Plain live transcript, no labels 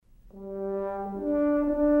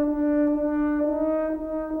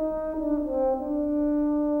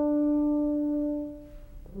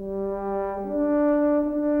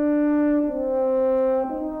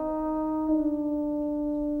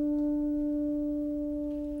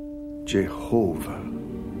Jehovah,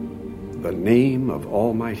 the name of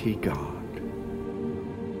Almighty God.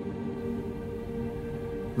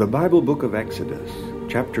 The Bible book of Exodus,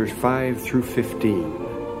 chapters 5 through 15,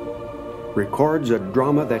 records a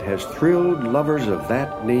drama that has thrilled lovers of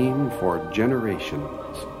that name for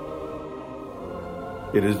generations.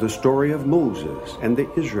 It is the story of Moses and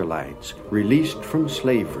the Israelites released from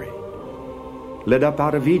slavery, led up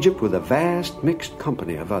out of Egypt with a vast mixed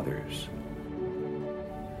company of others.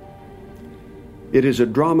 It is a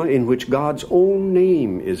drama in which God's own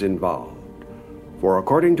name is involved, for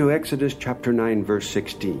according to Exodus chapter 9, verse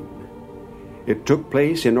 16, it took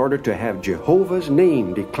place in order to have Jehovah's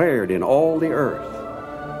name declared in all the earth.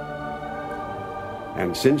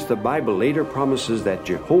 And since the Bible later promises that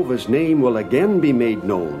Jehovah's name will again be made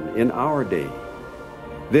known in our day,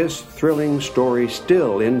 this thrilling story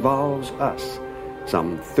still involves us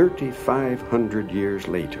some 3,500 years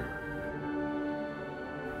later.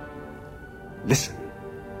 Listen.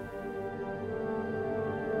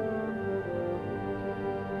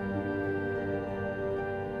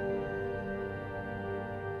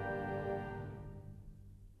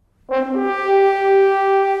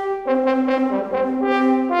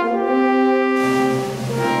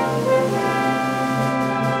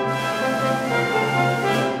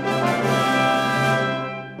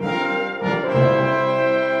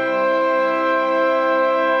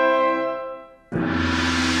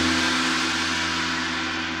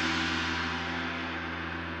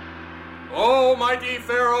 Mighty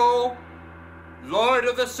Pharaoh, Lord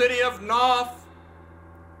of the city of Noth,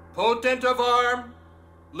 potent of arm,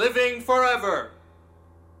 living forever,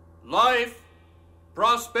 life,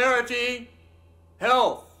 prosperity,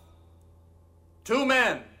 health. Two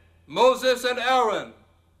men, Moses and Aaron,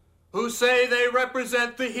 who say they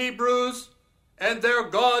represent the Hebrews and their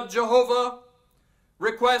God Jehovah,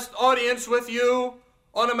 request audience with you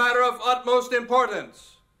on a matter of utmost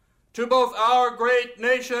importance to both our great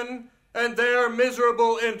nation and their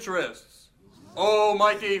miserable interests. O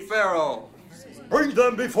mighty Pharaoh, bring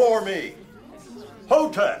them before me.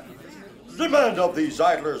 Hotep, demand of these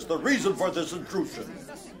idlers the reason for this intrusion.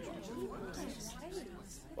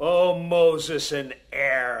 O Moses and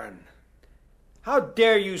Aaron, how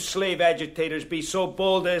dare you slave agitators be so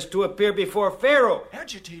bold as to appear before Pharaoh?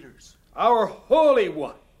 Agitators? Our Holy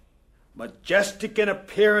One, majestic in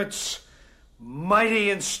appearance, mighty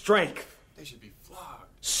in strength. They should be flogged.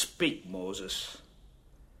 Speak, Moses,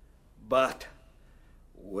 but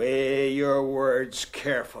weigh your words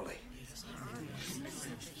carefully.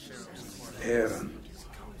 Aaron,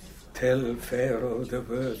 tell Pharaoh the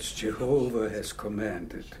words Jehovah has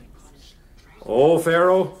commanded. O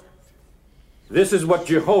Pharaoh, this is what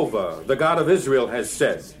Jehovah, the God of Israel, has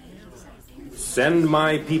said. Send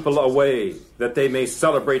my people away, that they may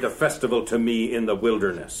celebrate a festival to me in the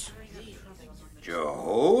wilderness.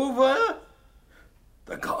 Jehovah?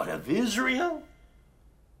 The God of Israel?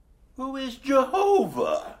 Who is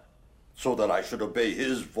Jehovah? So that I should obey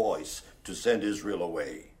his voice to send Israel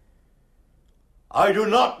away. I do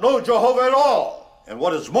not know Jehovah at all. And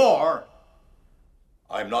what is more,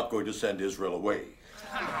 I'm not going to send Israel away.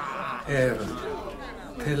 Aaron,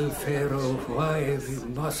 tell Pharaoh why we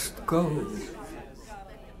must go.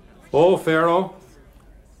 O Pharaoh,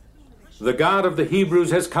 the God of the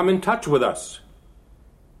Hebrews has come in touch with us.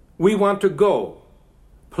 We want to go.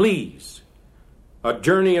 Please. A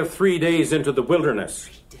journey of 3 days into the wilderness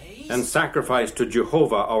and sacrifice to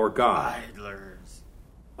Jehovah our God.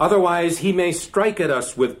 Otherwise he may strike at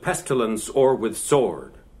us with pestilence or with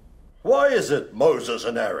sword. Why is it, Moses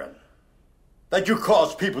and Aaron, that you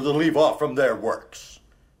cause people to leave off from their works?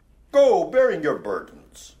 Go, bearing your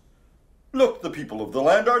burdens. Look, the people of the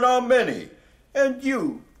land are now many, and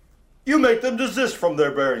you make them desist from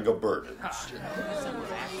their bearing of burdens.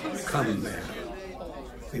 Come, Aaron.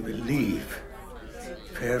 We will leave.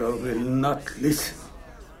 Pharaoh will not listen.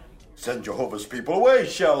 Send Jehovah's people away,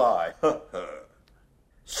 shall I?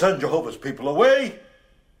 Send Jehovah's people away?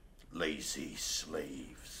 Lazy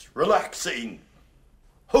slaves, relaxing.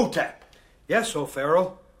 Hotep. Yes, O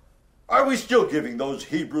Pharaoh. Are we still giving those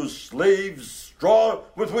Hebrew slaves straw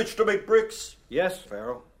with which to make bricks? Yes,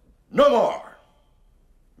 Pharaoh. No more.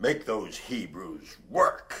 Make those Hebrews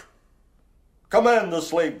work. Command the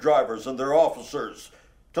slave drivers and their officers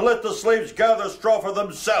to let the slaves gather straw for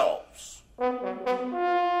themselves.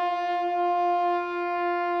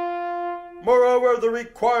 Moreover, the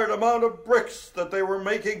required amount of bricks that they were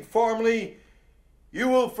making formerly, you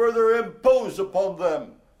will further impose upon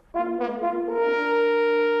them.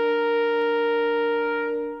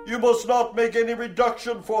 You must not make any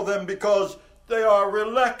reduction for them because they are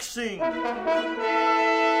relaxing.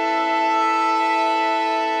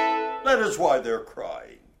 That is why they're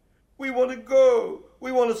crying. We want to go.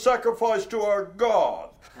 We want to sacrifice to our God.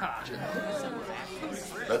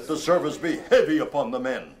 Let the service be heavy upon the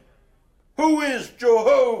men. Who is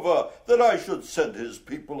Jehovah that I should send his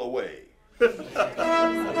people away?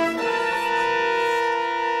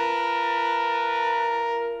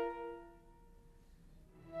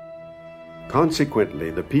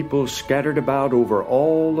 Consequently, the people scattered about over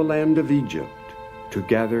all the land of Egypt to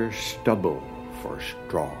gather stubble for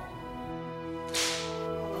straw.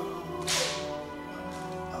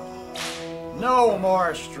 No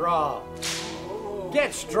more straw.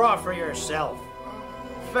 Get straw for yourself.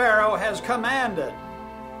 Pharaoh has commanded.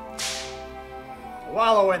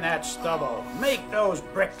 Wallow in that stubble. Make those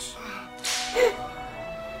bricks.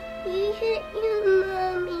 He hit you,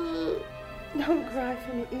 Mommy. Don't cry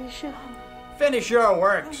for me, Isha. Finish your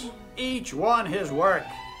works. Each one his work.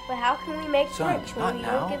 But how can we make bricks when you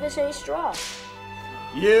don't give us any straw?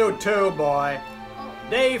 You too, boy.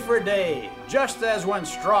 Day for day, just as when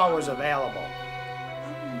straw was available.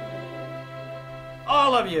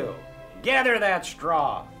 All of you, gather that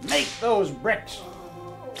straw. Make those bricks.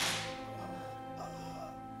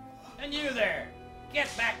 And you there, get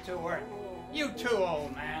back to work. You too,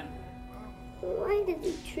 old man. Why does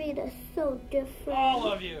he treat us so different?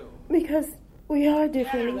 All of you. Because we are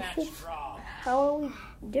different, Gather that Isha. straw. How are we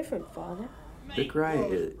different, Father? The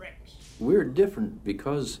cry, we're different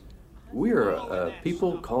because we're a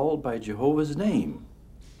people called by Jehovah's name,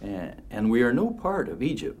 and we are no part of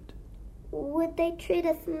Egypt. Would they treat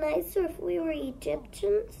us nicer if we were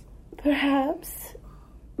Egyptians? Perhaps.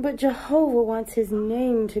 But Jehovah wants his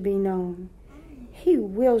name to be known. He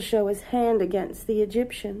will show his hand against the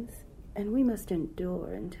Egyptians, and we must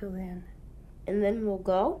endure until then. And then we'll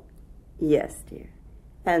go? Yes, dear.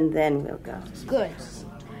 And then we'll go. Good.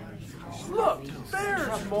 Look,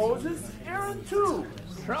 there's Moses, Aaron too.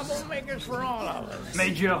 Troublemakers for all of us.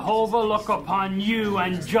 May Jehovah look upon you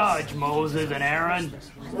and judge Moses and Aaron.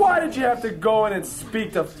 Why did you have to go in and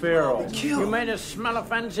speak to Pharaoh? You made us smell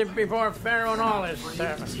offensive before Pharaoh and all his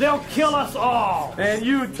servants. They'll kill us all. And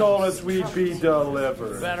you told us we'd be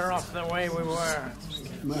delivered. Better off the way we were.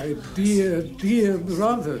 My dear, dear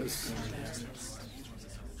brothers.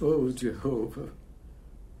 Oh, Jehovah,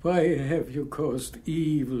 why have you caused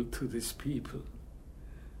evil to this people?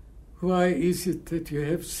 Why is it that you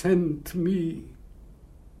have sent me?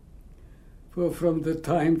 For from the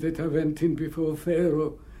time that I went in before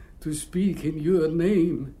Pharaoh to speak in your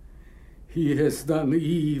name, he has done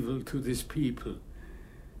evil to this people,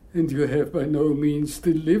 and you have by no means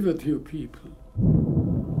delivered your people.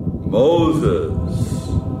 Moses,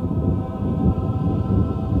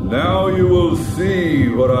 now you will see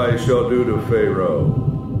what I shall do to Pharaoh.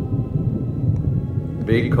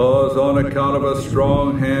 Because on account of a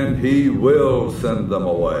strong hand he will send them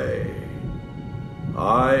away.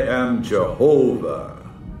 I am Jehovah.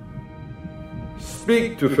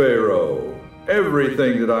 Speak to Pharaoh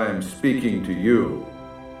everything that I am speaking to you.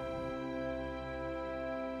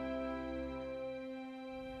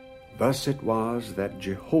 Thus it was that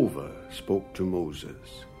Jehovah spoke to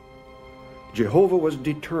Moses. Jehovah was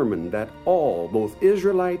determined that all, both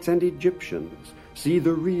Israelites and Egyptians, see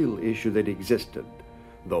the real issue that existed,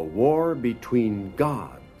 the war between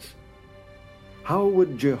gods. How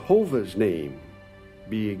would Jehovah's name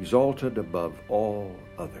be exalted above all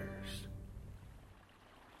others?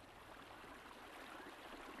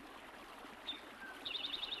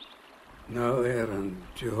 Now, Aaron,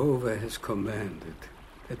 Jehovah has commanded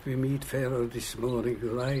that we meet Pharaoh this morning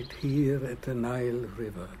right here at the Nile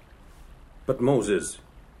River. But Moses,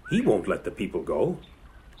 he won't let the people go.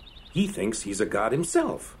 He thinks he's a god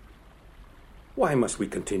himself. Why must we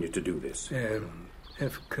continue to do this? Aaron,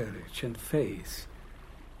 have courage and faith.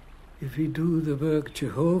 If we do the work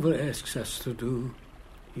Jehovah asks us to do,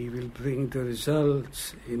 he will bring the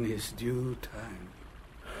results in his due time.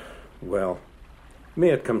 Well,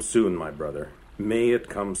 may it come soon, my brother. May it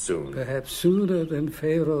come soon. Perhaps sooner than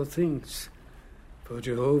Pharaoh thinks, for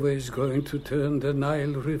Jehovah is going to turn the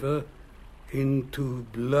Nile River into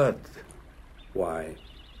blood. Why,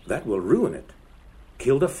 that will ruin it.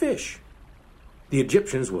 Kill the fish. The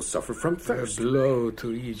Egyptians will suffer from thirst. A blow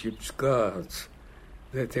to Egypt's gods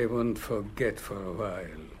that they won't forget for a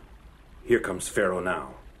while. Here comes Pharaoh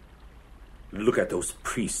now. Look at those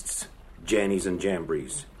priests, Jannies and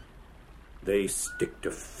Jambres. They stick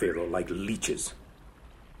to Pharaoh like leeches,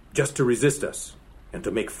 just to resist us and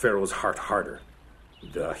to make Pharaoh's heart harder.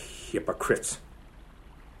 The hypocrites.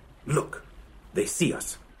 Look, they see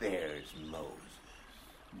us. There's Moses.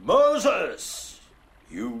 Moses!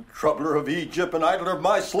 You troubler of Egypt and idler of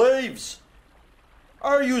my slaves!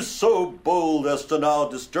 Are you so bold as to now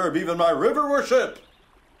disturb even my river worship?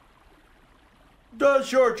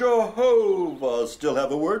 Does your Jehovah still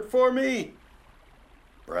have a word for me?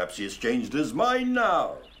 Perhaps he has changed his mind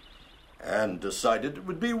now and decided it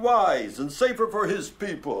would be wise and safer for his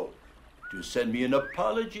people to send me an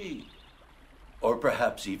apology, or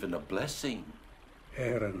perhaps even a blessing.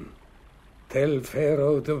 Aaron, tell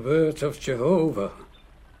Pharaoh the words of Jehovah.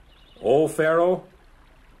 O Pharaoh,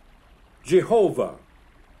 Jehovah,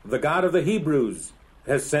 the God of the Hebrews,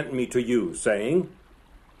 has sent me to you, saying,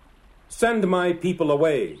 "Send my people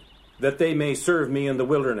away, that they may serve me in the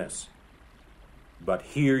wilderness." But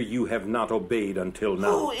here you have not obeyed until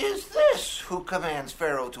now. Who is this who commands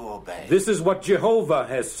Pharaoh to obey? This is what Jehovah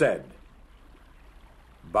has said.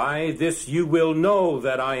 By this you will know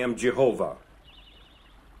that I am Jehovah.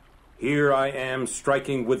 Here I am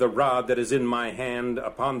striking with the rod that is in my hand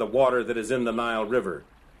upon the water that is in the Nile River,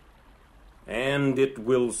 and it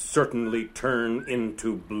will certainly turn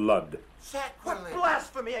into blood. Sacrilege!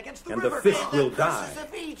 Blasphemy against the and river! The fish will die,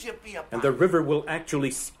 of Egypt be and the river will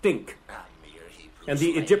actually stink. And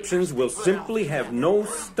the Egyptians will simply have no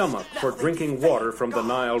stomach for drinking water from the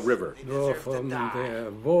Nile River. Draw from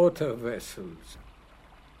their water vessels.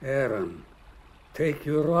 Aaron, take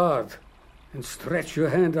your rod and stretch your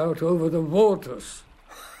hand out over the waters.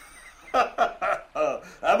 Am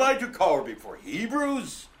I to cower before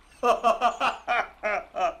Hebrews?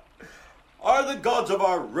 Are the gods of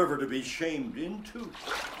our river to be shamed into?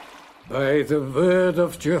 By the word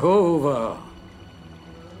of Jehovah.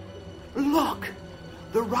 Look!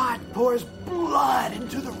 The rod pours blood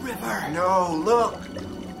into the river. No, look.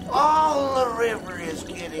 All the river is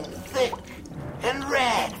getting thick and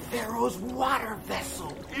red. Pharaoh's water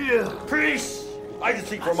vessel. Priests! I can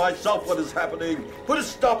see for myself what is happening. Put a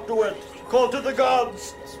stop to it. Call to the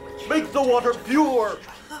gods. Make the water pure.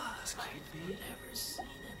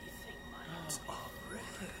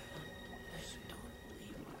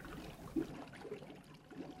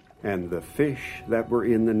 And the fish that were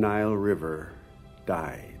in the Nile River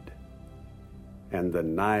died, and the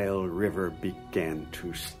Nile River began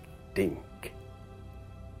to stink,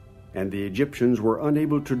 and the Egyptians were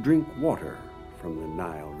unable to drink water from the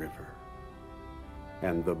Nile River,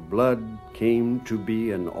 and the blood came to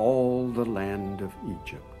be in all the land of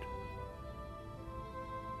Egypt.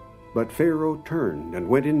 But Pharaoh turned and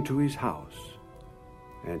went into his house,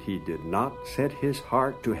 and he did not set his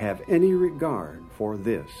heart to have any regard for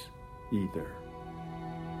this either.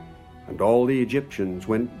 And all the Egyptians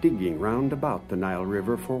went digging round about the Nile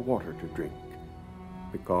River for water to drink,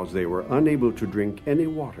 because they were unable to drink any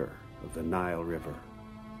water of the Nile River.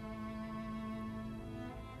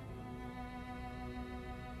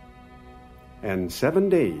 And 7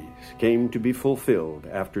 days came to be fulfilled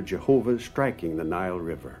after Jehovah's striking the Nile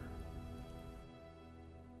River.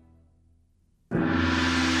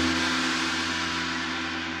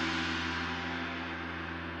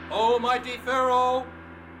 O mighty Pharaoh,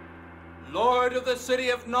 Lord of the city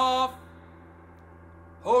of Noph,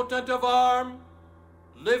 potent of arm,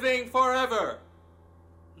 living forever,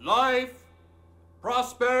 life,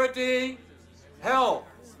 prosperity, health.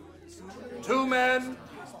 2 men,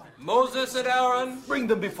 Moses and Aaron. Bring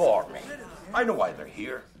them before me. I know why they're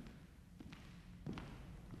here.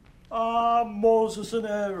 Ah, Moses and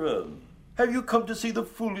Aaron, have you come to see the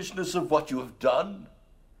foolishness of what you have done?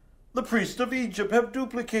 The priests of Egypt have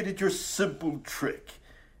duplicated your simple trick,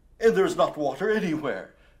 and there's not water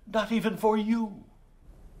anywhere, not even for you.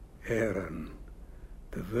 Aaron,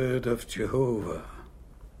 the word of Jehovah.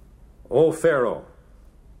 O Pharaoh,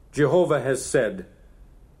 Jehovah has said,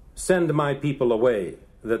 "Send my people away,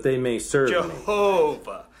 that they may serve me."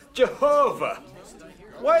 Jehovah! Jehovah!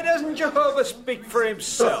 Why doesn't Jehovah speak for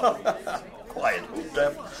himself? Quiet,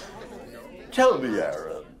 Hotep. Tell me,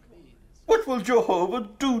 Aaron, what will Jehovah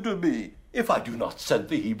do to me if I do not send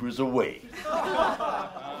the Hebrews away? How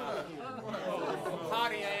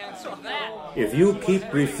do you answer that? If you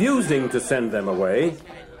keep refusing to send them away,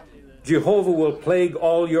 Jehovah will plague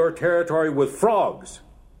all your territory with frogs,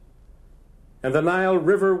 and the Nile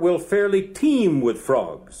River will fairly teem with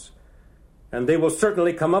frogs, and they will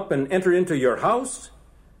certainly come up and enter into your house,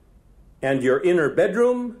 and your inner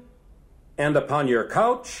bedroom, and upon your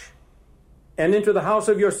couch, and into the house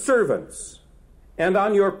of your servants, and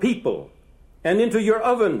on your people, and into your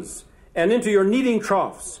ovens, and into your kneading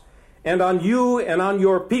troughs, and on you, and on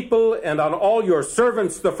your people, and on all your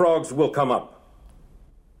servants the frogs will come up.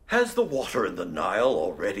 Has the water in the Nile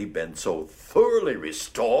already been so thoroughly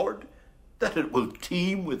restored that it will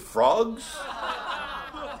teem with frogs?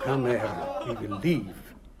 Come, Aaron, he will leave.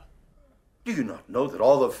 Do you not know that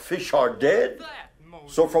all the fish are dead?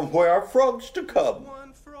 So from where are frogs to come?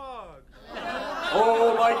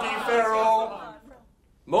 O mighty Pharaoh,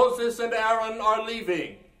 Moses and Aaron are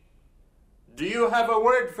leaving. Do you have a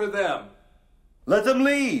word for them? Let them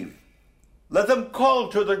leave. Let them call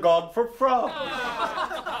to their God for frogs.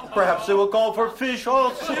 Perhaps they will call for fish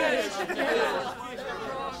also.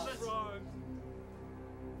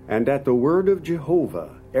 And at the word of Jehovah,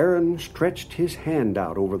 Aaron stretched his hand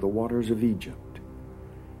out over the waters of Egypt,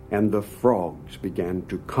 and the frogs began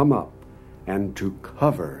to come up and to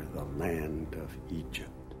cover the land of Egypt.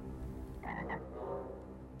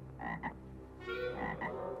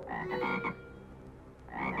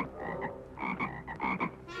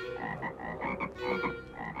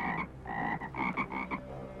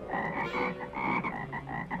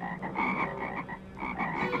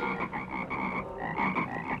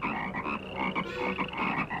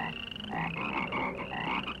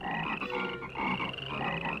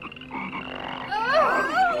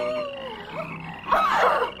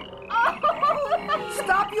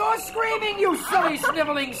 Stop your screaming, you silly,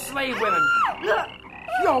 sniveling slave women!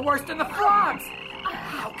 You're worse than the frogs!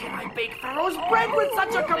 How can I bake Pharaoh's bread with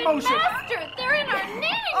such a commotion? Master, they're in our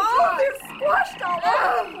kneading Oh, pot. they're squashed all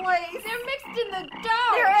over the place. They're mixed in the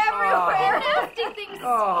dough. They're everywhere. Their nasty things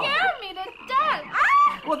Oh. scare me to death.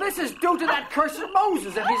 Well, this is due to that cursed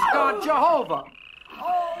Moses and his god Jehovah.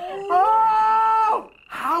 Oh! Oh!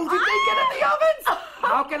 How did they get in the ovens?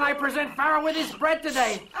 How can I present Pharaoh with his bread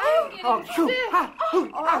today? I'm getting sick.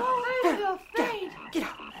 I feel faint. Get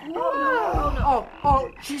out. Oh, Oh,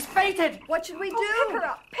 she's fainted. what should we do? Pick her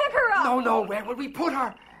up. Pick her up. No, where would we put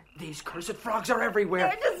her? These cursed frogs are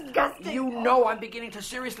everywhere. They're disgusting. You know I'm beginning to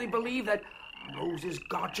seriously believe that Moses,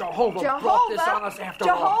 God Jehovah, brought this on us after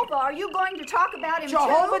all. Jehovah, are you going to talk about him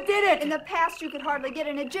Jehovah too? did it. In the past, you could hardly get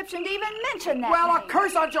an Egyptian to even mention that Well, a name.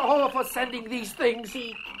 curse on Jehovah for sending these things.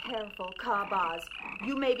 Be careful, Kabaz.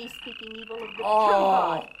 You may be speaking evil of the true Oh.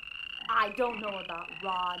 God. I don't know about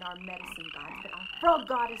Ra and our medicine gods, but our frog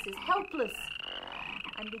goddess is helpless.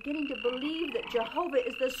 I'm beginning to believe that Jehovah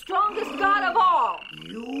is the strongest god of all.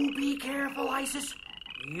 You be careful, Isis.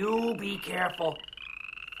 You be careful.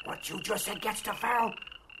 What you just said gets to Pharaoh,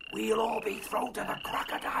 we'll all be thrown to the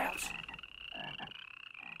crocodiles.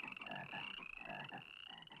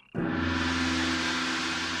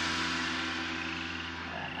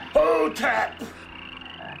 Hotep!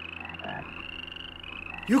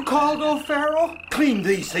 You called, O Pharaoh? Clean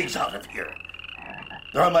these things out of here.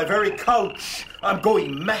 They're on my very couch. I'm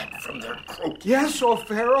going mad from their croaking. Yes, O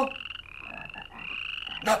Pharaoh.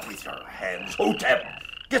 Not with your hands, Hotep.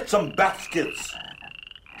 Get some baskets.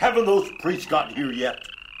 Haven't those priests got here yet?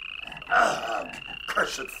 Ah,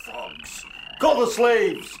 cursed frogs. Call the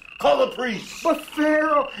slaves. Call the priests. But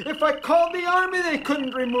Pharaoh, if I called the army, they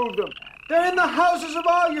couldn't remove them. They're in the houses of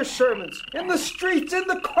all your servants, in the streets, in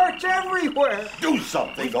the courts, everywhere. Do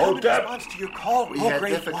something, We've come in Hotep. response to your call. We had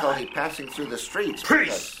difficulty passing through the streets.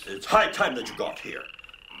 Priests, it's high time that you got here.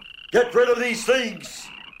 Get rid of these things.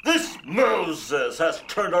 This Moses has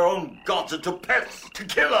turned our own gods into pets to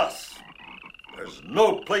kill us. There's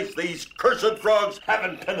no place these cursed frogs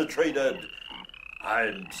haven't penetrated.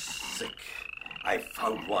 I'm sick. I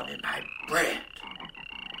found one in my bread.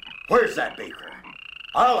 Where's that baker?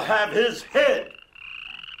 I'll have his head.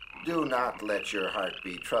 Do not let your heart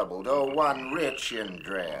be troubled, O one rich in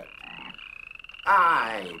dread.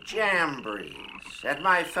 I, Jambres, and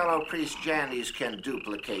my fellow priest Jannes can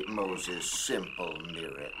duplicate Moses' simple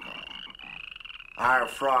miracle. Our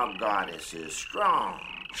frog goddess is strong.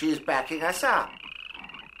 She's backing us up.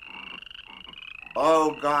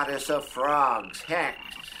 O goddess of frogs, Hex,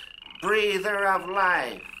 breather of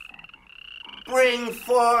life, bring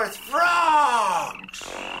forth frogs!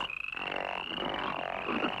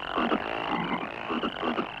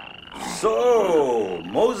 So,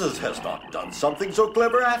 Moses has not done something so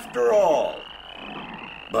clever after all.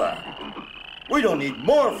 But we don't need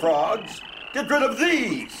more frogs. Get rid of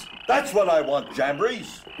these. That's what I want,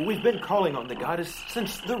 Jambres. We've been calling on the goddess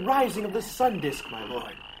since the rising of the sun disk, my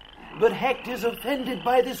lord. But Hecht is offended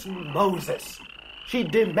by this Moses. She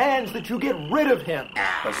demands that you get rid of him.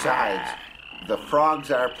 Besides, the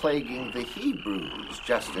frogs are plaguing the Hebrews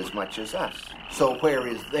just as much as us. So where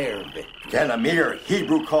is their victory? Can a mere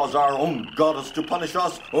Hebrew cause our own goddess to punish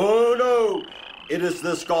us? Oh, no. It is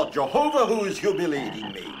this God Jehovah who is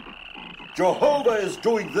humiliating me. Jehovah is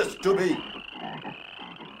doing this to me.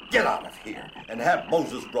 Get out of here and have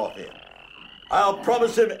Moses brought in. I'll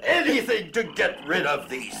promise him anything to get rid of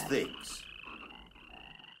these things.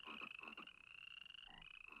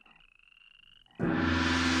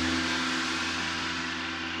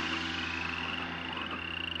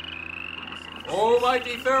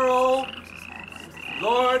 Almighty Pharaoh,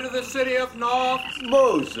 Lord of the city of Noph,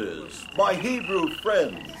 Moses, my Hebrew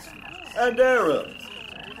friends, and Aaron,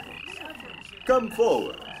 come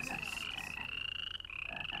forward.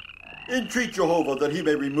 Entreat Jehovah that he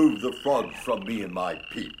may remove the frogs from me and my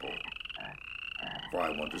people. For I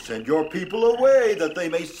want to send your people away that they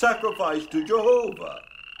may sacrifice to Jehovah.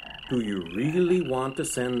 Do you really want to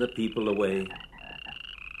send the people away?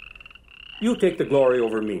 You take the glory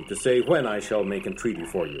over me to say when I shall make entreaty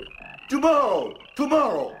for you. Tomorrow.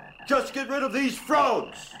 Just get rid of these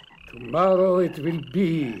frogs. Tomorrow it will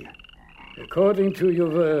be, according to your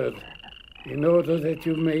word, in order that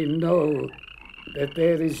you may know that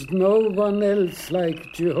there is no one else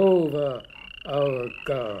like Jehovah, our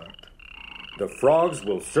God. The frogs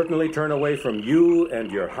will certainly turn away from you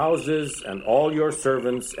and your houses and all your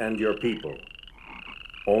servants and your people.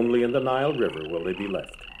 Only in the Nile River will they be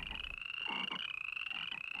left.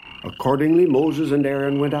 Accordingly, Moses and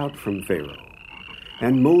Aaron went out from Pharaoh,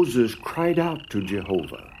 and Moses cried out to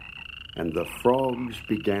Jehovah, and the frogs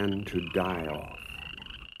began to die off.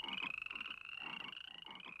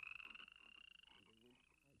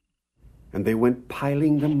 And they went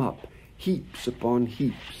piling them up, heaps upon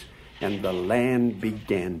heaps, and the land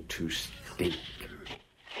began to stink.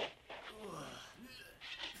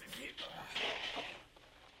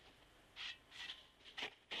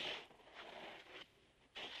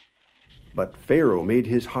 But Pharaoh made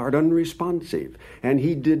his heart unresponsive, and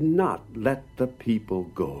he did not let the people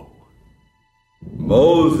go.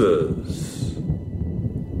 Moses,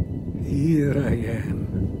 here I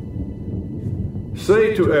am.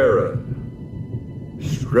 Say to Aaron,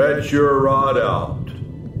 stretch your rod out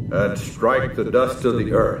and strike the dust of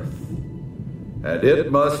the earth, and it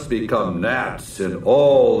must become gnats in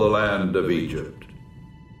all the land of Egypt.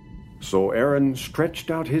 So Aaron stretched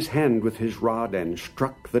out his hand with his rod and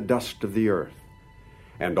struck the dust of the earth,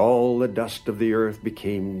 and all the dust of the earth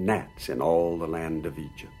became gnats in all the land of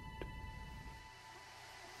Egypt.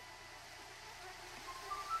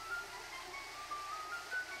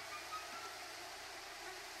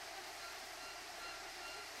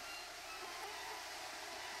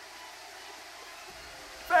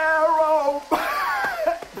 Pharaoh!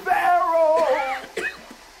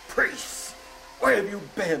 Priests, where have you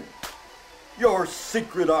been? Your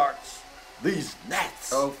secret arts, these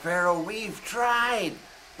gnats. Oh, Pharaoh, we've tried,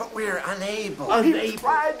 but we're unable. We've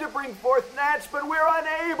tried to bring forth gnats, but we're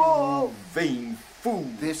unable. Vain fool.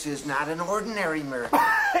 This is not an ordinary miracle.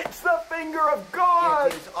 It's the finger of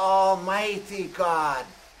God. It is Almighty God,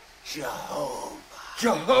 Jehovah.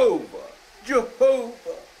 Jehovah.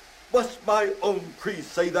 Must my own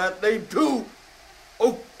priest say that name too?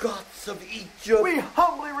 O gods of Egypt. We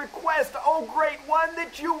humbly request, O great one,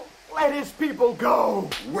 that you let his people go.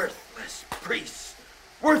 Worthless priests,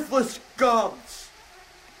 worthless gods.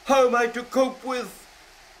 How am I to cope with?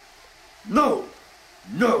 No.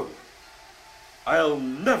 I'll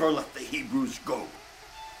never let the Hebrews go.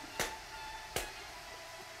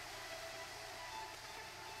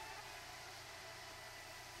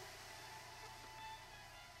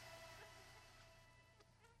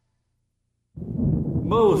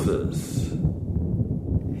 Moses,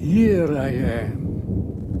 here I am.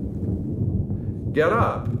 Get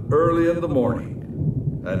up early in the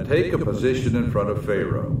morning and take a position in front of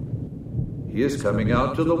Pharaoh. He is coming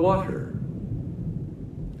out to the water.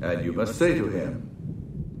 And you must say to him,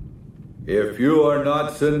 if you are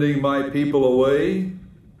not sending my people away,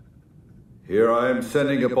 here I am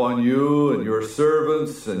sending upon you and your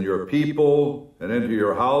servants and your people and into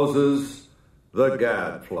your houses the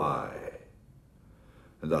gadfly.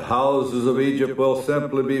 And the houses of Egypt will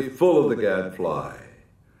simply be full of the gadfly,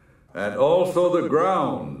 and also the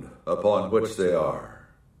ground upon which they are.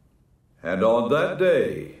 And on that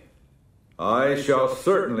day I shall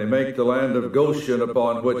certainly make the land of Goshen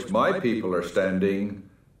upon which my people are standing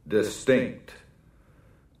distinct,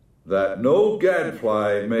 that no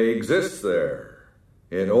gadfly may exist there,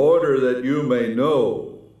 in order that you may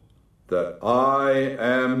know that I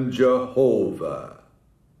am Jehovah.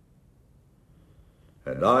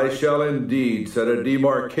 And I shall indeed set a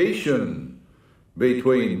demarcation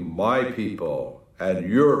between my people and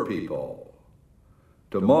your people.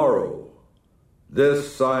 Tomorrow,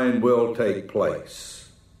 this sign will take place.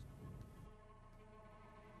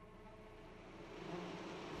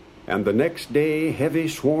 And the next day, heavy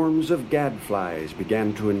swarms of gadflies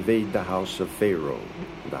began to invade the house of Pharaoh,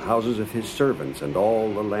 the houses of his servants, and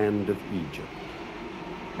all the land of Egypt.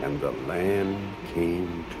 And the land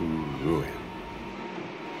came to ruin.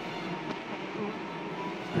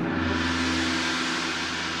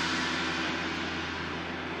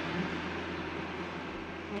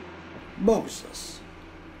 Moses,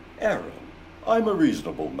 Aaron, I'm a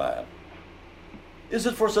reasonable man. Is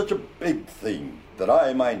it for such a big thing that I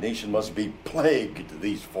and my nation must be plagued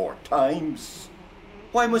these 4 times?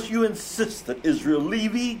 Why must you insist that Israel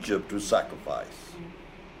leave Egypt to sacrifice?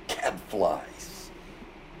 Gadflies!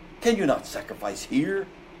 Can you not sacrifice here?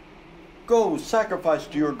 Go sacrifice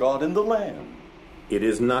to your God in the land. It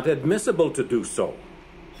is not admissible to do so.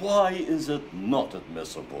 Why is it not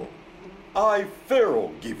admissible? I,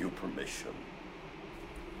 Pharaoh, give you permission.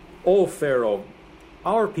 O Pharaoh,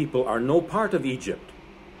 our people are no part of Egypt.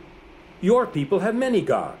 Your people have many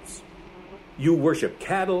gods. You worship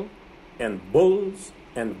cattle and bulls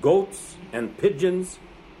and goats and pigeons.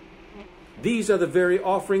 These are the very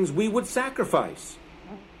offerings we would sacrifice.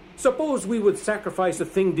 Suppose we would sacrifice a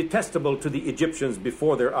thing detestable to the Egyptians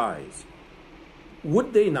before their eyes.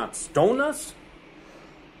 Would they not stone us?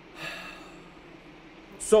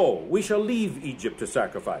 So we shall leave Egypt to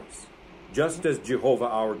sacrifice, just as Jehovah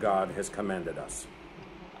our God has commanded us.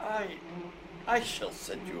 I shall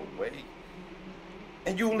send you away,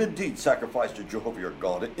 and you will indeed sacrifice to Jehovah your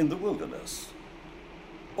God in the wilderness.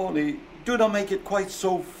 Only do not make it quite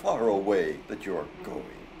so far away that you are going,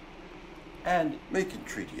 and make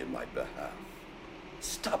entreaty in my behalf.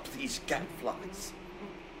 Stop these gadflies.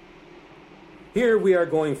 Here we are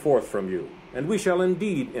going forth from you, and we shall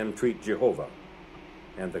indeed entreat Jehovah,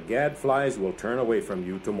 and the gadflies will turn away from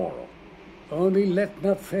you tomorrow. Only let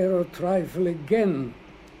not Pharaoh trifle again,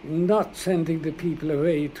 not sending the people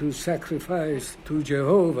away to sacrifice to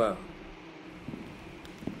Jehovah.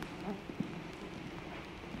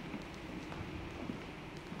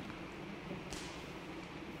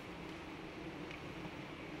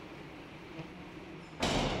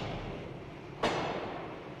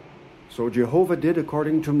 So Jehovah did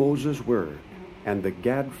according to Moses' word, and the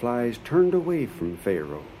gadflies turned away from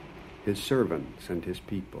Pharaoh, his servants, and his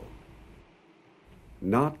people.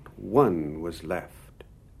 Not one was left.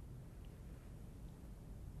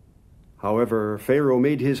 However, Pharaoh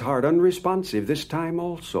made his heart unresponsive this time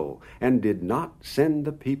also, and did not send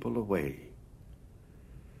the people away.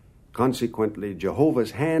 Consequently,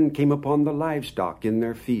 Jehovah's hand came upon the livestock in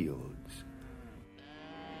their fields,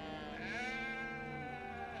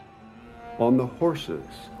 on the horses,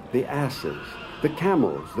 the asses, the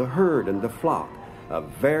camels, the herd, and the flock, a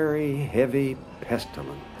very heavy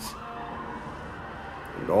pestilence.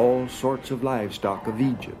 And all sorts of livestock of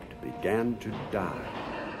Egypt began to die.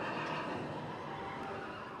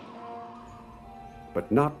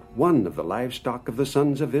 But not one of the livestock of the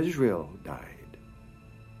sons of Israel died.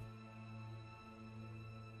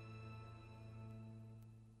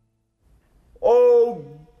 O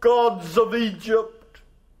gods of Egypt!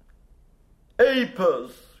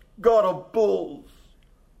 Apis, god of bulls,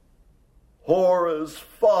 Horus,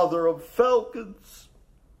 father of falcons,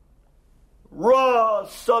 Ra,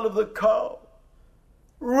 son of the cow,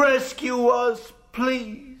 rescue us,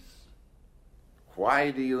 please.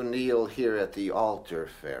 Why do you kneel here at the altar,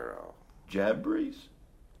 Pharaoh? Jambres?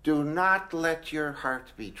 Do not let your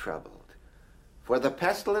heart be troubled. For the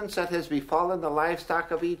pestilence that has befallen the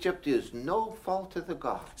livestock of Egypt is no fault of the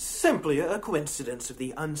gods. Simply a coincidence of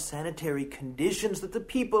the unsanitary conditions that the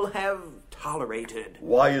people have tolerated.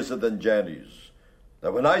 Why is it then, Jannes,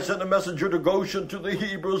 that when I send a messenger to Goshen to the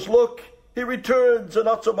Hebrews, look, he returns, and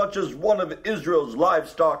not so much as one of Israel's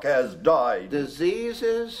livestock has died?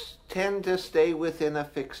 Diseases tend to stay within a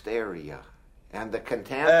fixed area. And the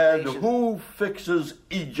contamination... And who fixes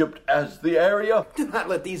Egypt as the area? Do not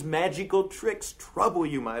let these magical tricks trouble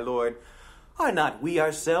you, my lord. Are not we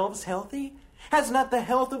ourselves healthy? Has not the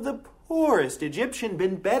health of the poorest Egyptian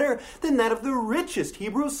been better than that of the richest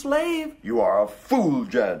Hebrew slave? You are a fool,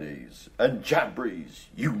 Jannes, and Jambres,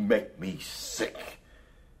 you make me sick.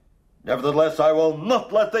 Nevertheless, I will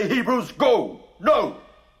not let the Hebrews go. No,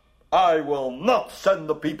 I will not send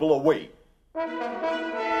the people away.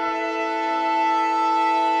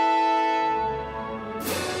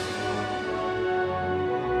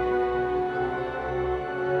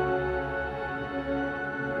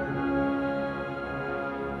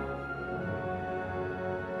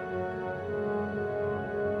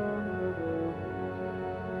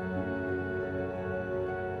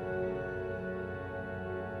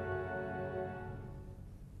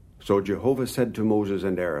 So Jehovah said to Moses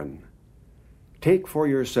and Aaron, "Take for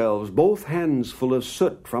yourselves both hands full of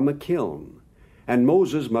soot from a kiln, and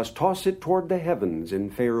Moses must toss it toward the heavens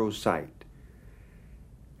in Pharaoh's sight.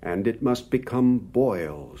 And it must become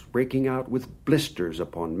boils, breaking out with blisters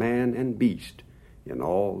upon man and beast in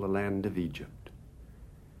all the land of Egypt."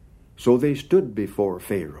 So they stood before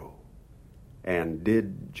Pharaoh, and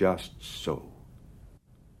did just so.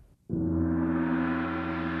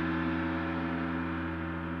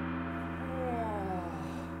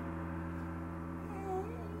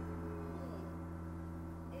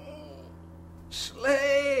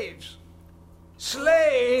 Slaves!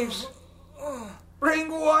 Slaves! Bring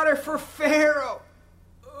water for Pharaoh!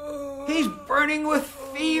 He's burning with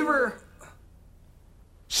fever!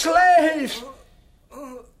 Slaves!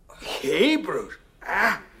 Hebrews!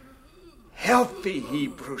 Healthy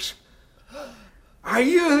Hebrews! Are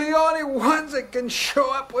you the only ones that can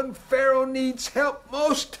show up when Pharaoh needs help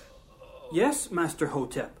most? Yes, Master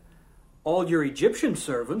Hotep. All your Egyptian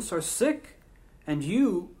servants are sick, and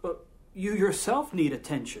you yourself need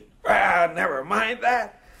attention. Never mind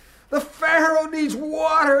that. The Pharaoh needs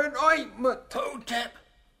water and ointment. Hotep!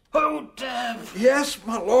 Hotep! Yes,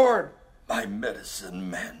 my lord. My medicine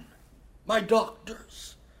men, my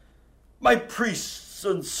doctors, my priests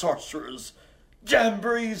and sorcerers,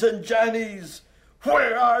 Jambres and Jannies,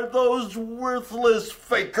 where are those worthless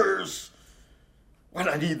fakers? When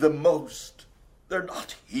I need them most, they're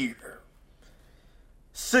not here.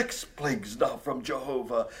 6 plagues now from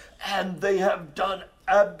Jehovah, and they have done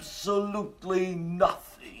absolutely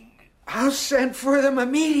nothing. I'll send for them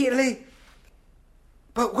immediately.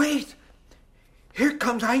 But wait, here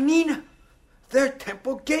comes Ainina, their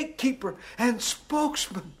temple gatekeeper and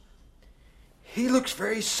spokesman. He looks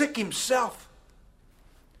very sick himself.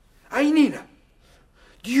 Ainina,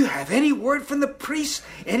 do you have any word from the priests?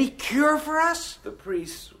 Any cure for us? The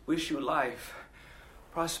priests wish you life,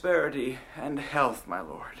 prosperity, and health, my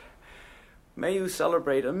lord. May you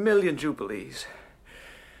celebrate 1,000,000 jubilees.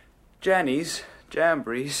 Jannies,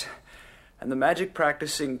 Jambres, and the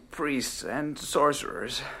magic-practicing priests and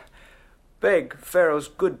sorcerers beg Pharaoh's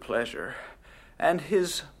good pleasure and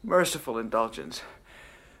his merciful indulgence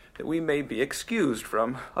that we may be excused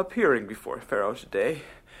from appearing before Pharaoh today,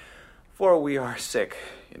 for we are sick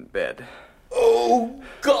in bed. Oh,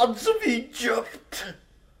 gods of Egypt!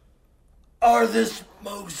 Are this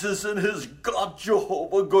Moses and his God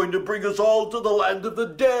Jehovah going to bring us all to the land of the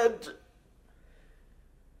dead?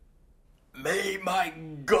 May my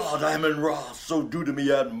God Amun-Ra so do to me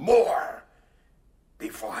and more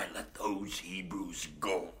before I let those Hebrews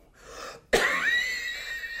go.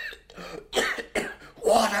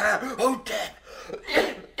 Water, Hotep!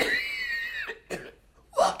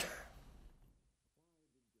 Water.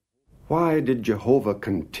 Why did Jehovah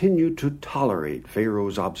continue to tolerate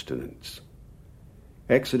Pharaoh's obstinance?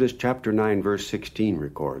 Exodus chapter 9, verse 16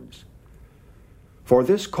 records, "For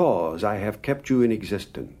this cause I have kept you in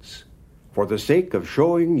existence, for the sake of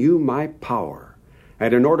showing you my power,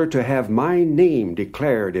 and in order to have my name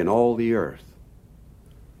declared in all the earth."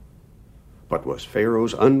 But was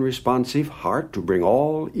Pharaoh's unresponsive heart to bring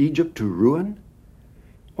all Egypt to ruin?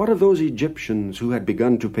 What of those Egyptians who had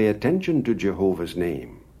begun to pay attention to Jehovah's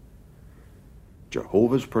name?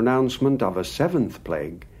 Jehovah's pronouncement of a 7th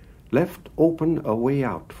plague left open a way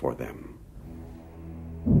out for them.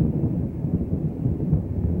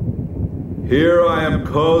 Here I am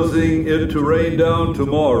causing it to rain down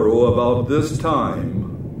tomorrow about this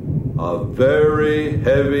time, a very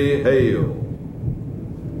heavy hail,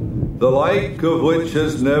 the like of which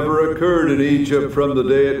has never occurred in Egypt from the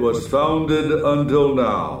day it was founded until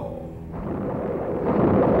now.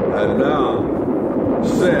 And now,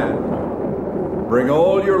 send, bring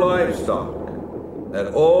all your livestock, and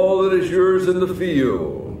all that is yours in the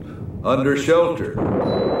field, under shelter.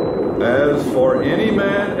 As for any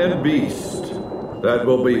man and beast that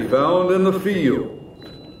will be found in the field,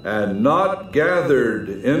 and not gathered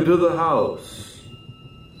into the house,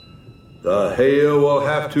 the hail will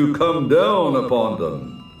have to come down upon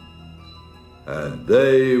them, and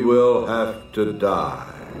they will have to die.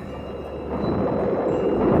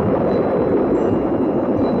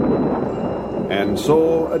 And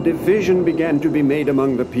so a division began to be made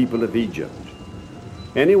among the people of Egypt.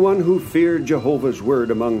 Anyone who feared Jehovah's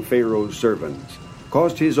word among Pharaoh's servants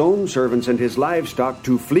caused his own servants and his livestock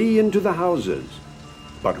to flee into the houses.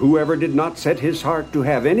 But whoever did not set his heart to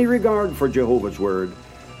have any regard for Jehovah's word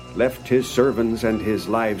left his servants and his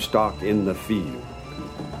livestock in the field.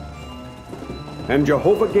 And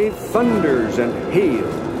Jehovah gave thunders and hail,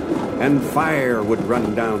 and fire would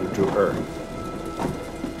run down to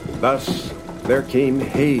earth. Thus there came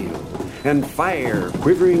hail and fire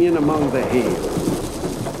quivering in among the hail.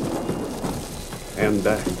 And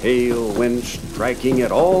the hail went striking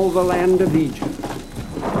at all the land of Egypt.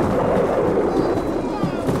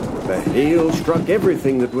 The hail struck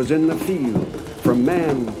everything that was in the field, from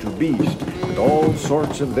man to beast, and all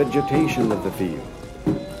sorts of vegetation of the field.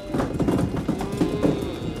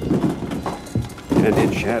 And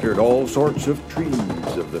it shattered all sorts of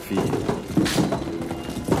trees of the field.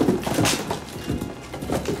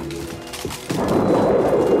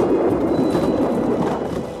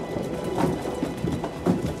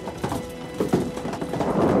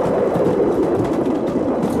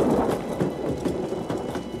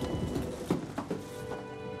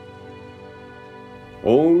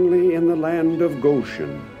 land of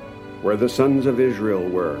Goshen, where the sons of Israel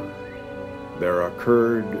were, there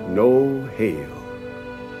occurred no hail.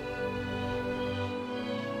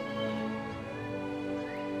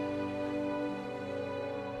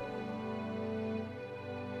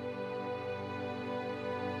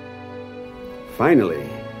 Finally,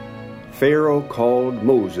 Pharaoh called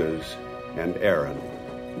Moses and Aaron.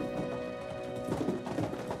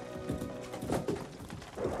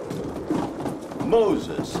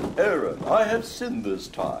 Moses, Aaron, I have sinned this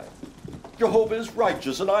time. Jehovah is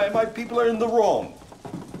righteous, and I and my people are in the wrong.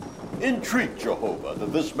 Entreat Jehovah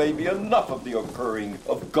that this may be enough of the occurring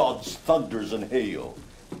of God's thunders and hail.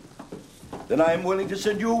 Then I am willing to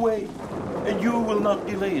send you away, and you will not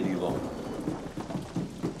delay any longer.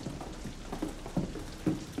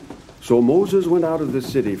 So Moses went out of the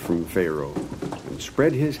city from Pharaoh and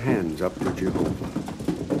spread his hands up to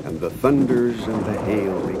Jehovah, and the thunders and the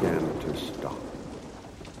hail began to stop.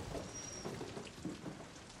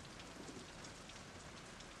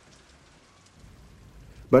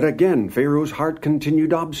 But again Pharaoh's heart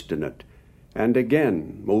continued obstinate, and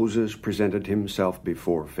again Moses presented himself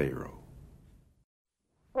before Pharaoh.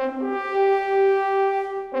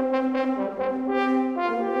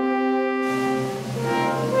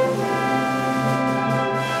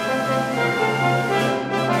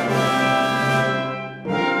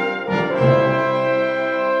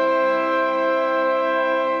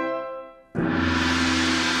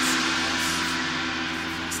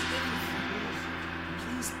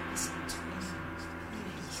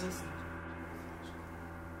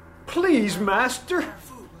 Please, Master,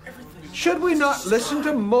 should we not listen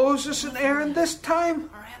to Moses and Aaron this time?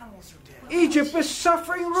 Egypt is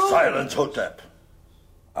suffering ruin. Silence, Hotep.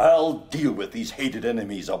 I'll deal with these hated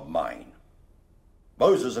enemies of mine.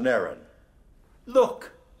 Moses and Aaron,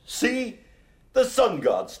 look, see? The sun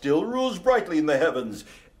god still rules brightly in the heavens,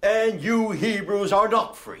 and you Hebrews are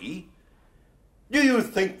not free. Do you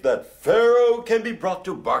think that Pharaoh can be brought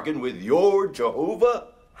to bargain with your Jehovah?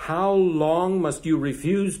 How long must you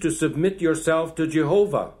refuse to submit yourself to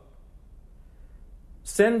Jehovah?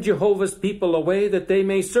 Send Jehovah's people away that they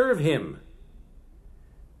may serve him.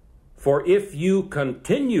 For if you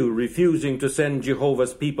continue refusing to send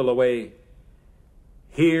Jehovah's people away,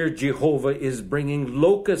 here Jehovah is bringing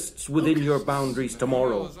locusts within your boundaries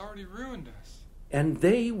tomorrow. Has already ruined us. And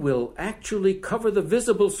they will actually cover the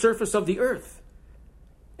visible surface of the earth.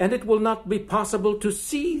 And it will not be possible to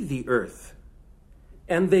see the earth.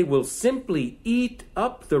 And they will simply eat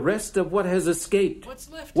up the rest of what has escaped,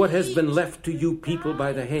 what has been left to you people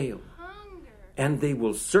by the hail. And they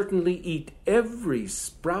will certainly eat every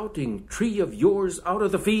sprouting tree of yours out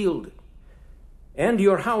of the field, and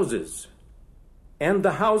your houses, and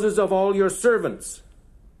the houses of all your servants,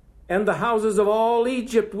 and the houses of all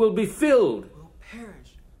Egypt will be filled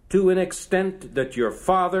to an extent that your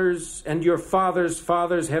fathers and your fathers'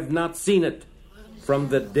 fathers have not seen it, from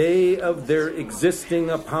the day of their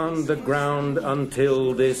existing upon the ground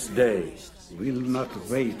until this day. We'll not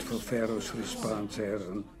wait for Pharaoh's response,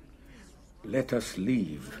 Aaron. Let us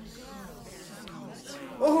leave.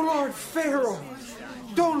 Oh, Lord Pharaoh,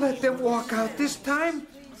 don't let them walk out this time.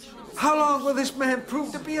 How long will this man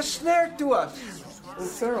prove to be a snare to us? Oh,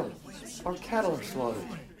 Pharaoh, our cattle are slaughtered.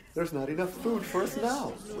 There's not enough food for us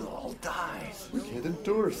now. We'll all die. We can't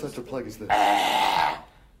endure such a plague as this.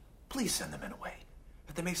 Please send them away,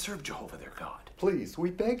 that they may serve Jehovah their God. Please, we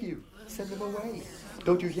beg you, send them away.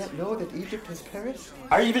 Don't you yet know that Egypt has perished?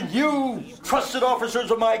 Are even you, trusted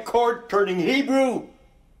officers of my court, turning Hebrew?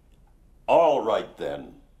 All right,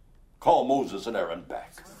 then. Call Moses and Aaron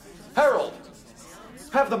back. Harold,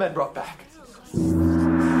 have the men brought back.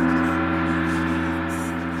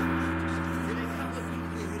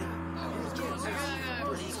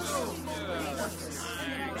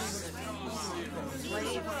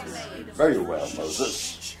 Very well,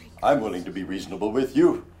 Moses. I'm willing to be reasonable with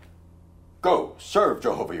you. Go, serve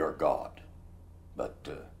Jehovah your God. But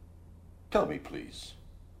tell me, please,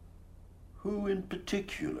 who in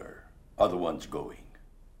particular are the ones going?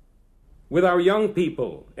 With our young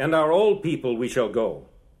people and our old people we shall go.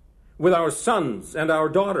 With our sons and our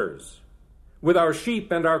daughters. With our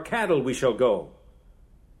sheep and our cattle we shall go.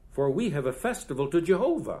 For we have a festival to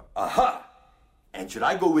Jehovah. Aha! And should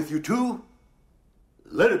I go with you too?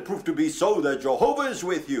 Let it prove to be so that Jehovah is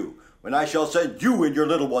with you when I shall send you and your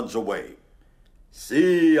little ones away.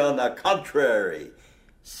 See, on the contrary,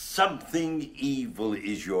 something evil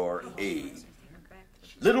is your aim.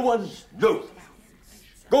 Little ones, no.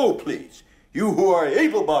 Go, please, you who are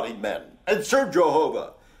able-bodied men, and serve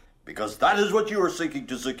Jehovah, because that is what you are seeking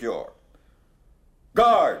to secure.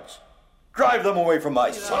 Guards, drive them away from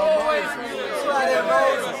my sight.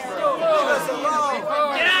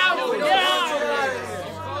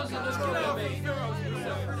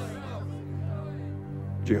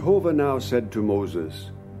 Jehovah now said to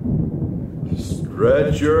Moses,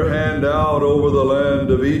 Stretch your hand out over the land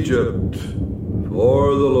of Egypt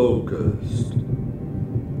for the locust.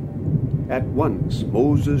 At once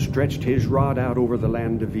Moses stretched his rod out over the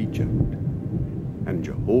land of Egypt, and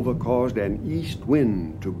Jehovah caused an east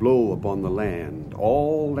wind to blow upon the land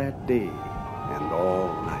all that day and all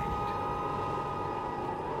night.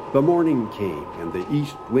 The morning came, and the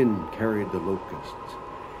east wind carried the locusts,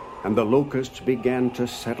 and the locusts began to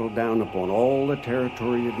settle down upon all the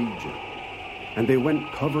territory of Egypt, and they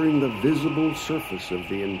went covering the visible surface of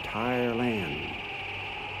the entire land,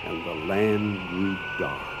 and the land grew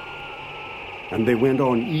dark. And they went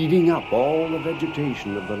on eating up all the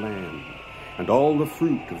vegetation of the land, and all the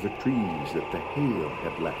fruit of the trees that the hail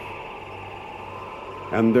had left.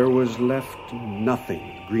 And there was left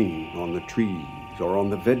nothing green on the trees or on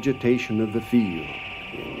the vegetation of the field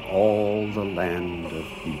in all the land of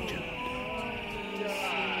Egypt.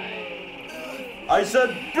 I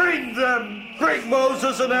said, bring them! Bring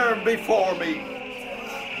Moses and Aaron before me!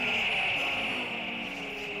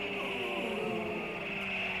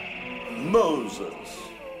 Moses,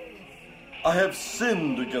 I have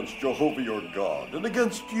sinned against Jehovah your God and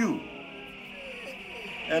against you.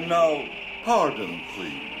 And now pardon,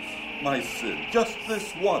 please, my sin, just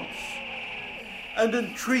this once, and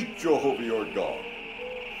entreat Jehovah your God,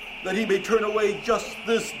 that he may turn away just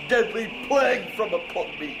this deadly plague from upon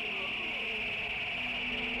me.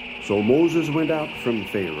 So Moses went out from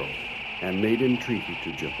Pharaoh and made entreaty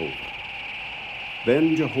to Jehovah.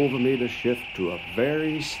 Then Jehovah made a shift to a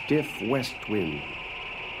very stiff west wind,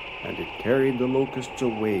 and it carried the locusts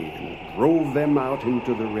away and drove them out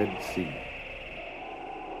into the Red Sea.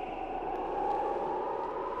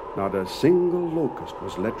 Not a single locust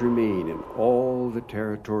was let remain in all the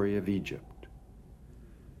territory of Egypt.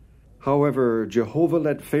 However, Jehovah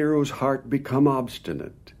let Pharaoh's heart become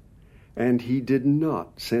obstinate, and he did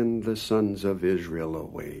not send the sons of Israel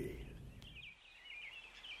away.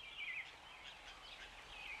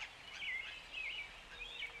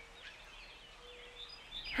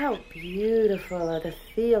 How beautiful are the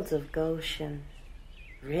fields of Goshen,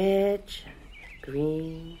 rich and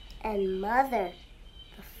green. And Mother,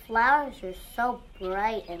 the flowers are so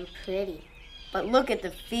bright and pretty. But look at the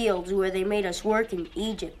fields where they made us work in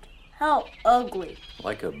Egypt. How ugly.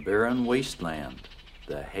 Like a barren wasteland,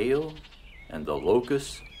 the hail and the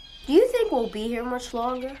locusts. Do you think we'll be here much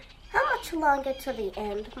longer? How much longer to the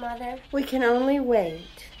end, Mother? We can only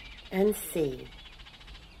wait and see.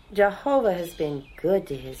 Jehovah has been good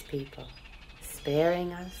to his people,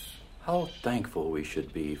 sparing us. How thankful we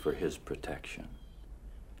should be for his protection.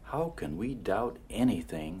 How can we doubt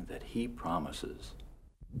anything that he promises?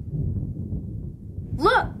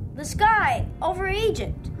 Look, the sky over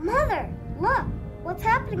Egypt. Mother, look, what's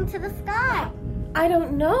happening to the sky? I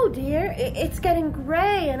don't know, dear. It's getting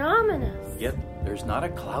gray and ominous. Yet there's not a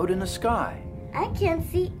cloud in the sky. I can't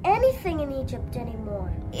see anything in Egypt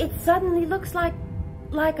anymore. It suddenly looks like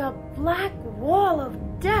a black wall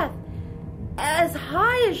of death, as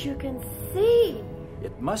high as you can see.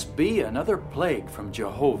 It must be another plague from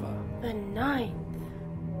Jehovah. The 9th.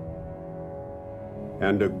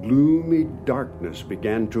 And a gloomy darkness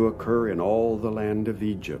began to occur in all the land of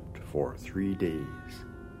Egypt for 3 days.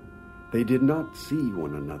 They did not see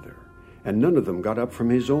one another, and none of them got up from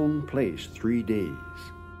his own place 3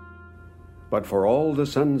 days. But for all the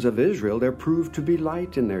sons of Israel there proved to be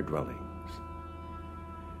light in their dwellings.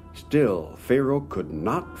 Still, Pharaoh could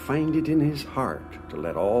not find it in his heart to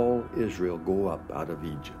let all Israel go up out of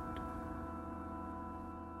Egypt.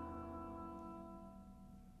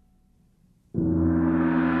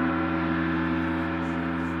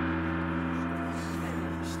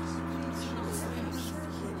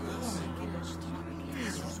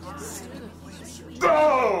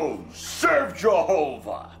 Go! Serve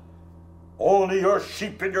Jehovah! Only your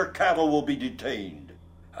sheep and your cattle will be detained.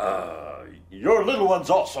 Your little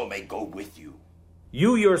ones also may go with you.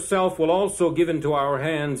 You yourself will also give into our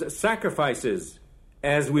hands sacrifices,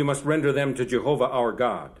 as we must render them to Jehovah our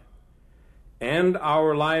God. And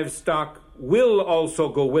our livestock will also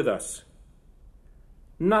go with us.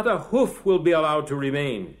 Not a hoof will be allowed to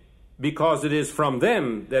remain, because it is from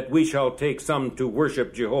them that we shall take some to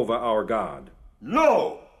worship Jehovah our God.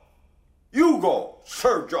 No! You go,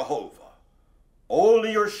 serve Jehovah.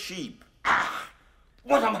 Only your sheep.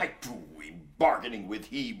 What am I doing, bargaining with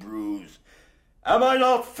Hebrews? Am I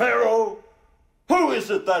not Pharaoh? Who is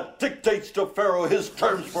it that dictates to Pharaoh his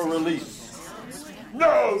terms for release?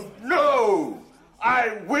 No, no!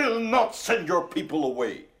 I will not send your people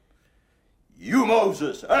away. You,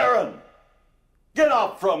 Moses, Aaron, get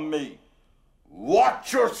up from me.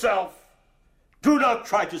 Watch yourself. Do not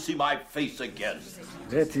try to see my face again.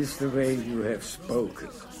 That is the way you have spoken.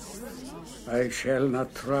 I shall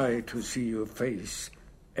not try to see your face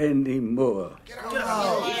any more.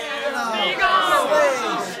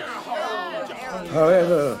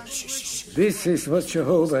 However, this is what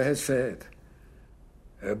Jehovah has said.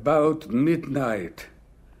 About midnight,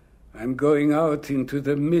 I'm going out into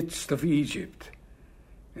the midst of Egypt,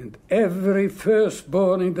 and every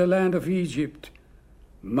firstborn in the land of Egypt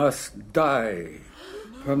must die,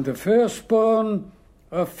 from the firstborn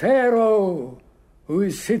of Pharaoh, who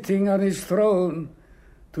is sitting on his throne,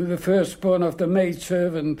 to the firstborn of the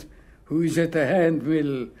maidservant, who is at the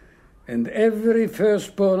handmill, and every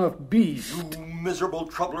firstborn of beast. You miserable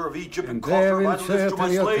troubler of Egypt, And cause there for will idleness to my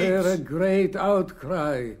certainly occur slaves. a great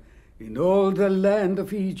outcry in all the land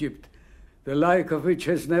of Egypt, the like of which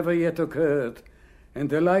has never yet occurred, and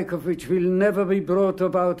the like of which will never be brought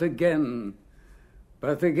about again.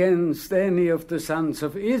 But against any of the sons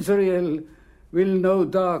of Israel will no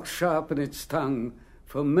dog sharpen its tongue,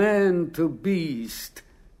 from man to beast,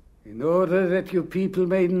 in order that you people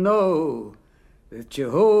may know that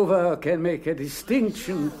Jehovah can make a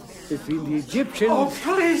distinction between the Egyptians Oh,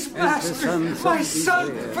 please, and Master, the sons my of son,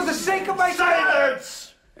 Israel. for the sake of my Silence!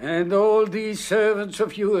 And all these servants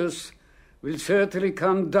of yours will certainly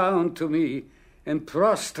come down to me and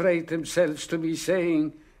prostrate themselves to me,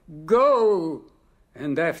 saying, Go!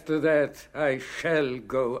 And after that I shall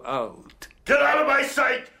go out. Get out of my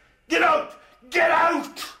sight! Get out! Get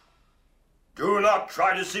out! Do not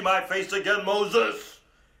try to see my face again, Moses,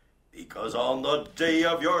 because on the day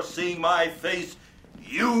of your seeing my face,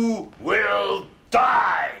 you will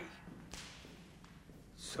die!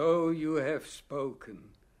 So you have spoken.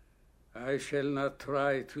 I shall not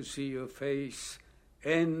try to see your face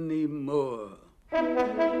any more.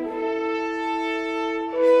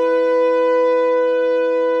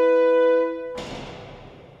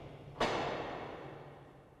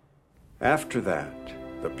 After that,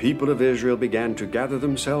 the people of Israel began to gather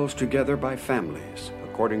themselves together by families,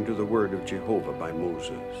 according to the word of Jehovah by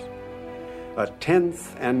Moses. A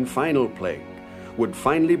 10th and final plague would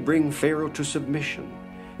finally bring Pharaoh to submission,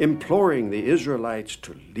 imploring the Israelites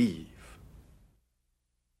to leave.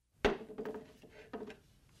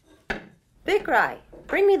 Bikrai,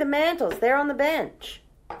 bring me the mantles there on the bench,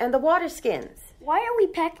 and the water skins. Why are we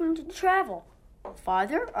packing to travel?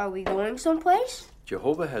 Father, are we going someplace?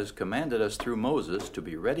 Jehovah has commanded us through Moses to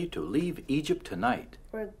be ready to leave Egypt tonight.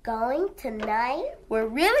 We're going tonight? We're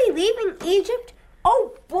really leaving Egypt?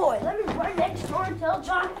 Oh boy, let me run next door and tell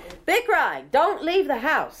John. Bikrai, don't leave the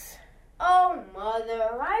house. Oh, Mother,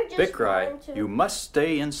 I just Bikrai, want to... you must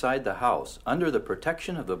stay inside the house, under the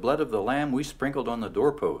protection of the blood of the lamb we sprinkled on the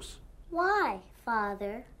doorposts. Why,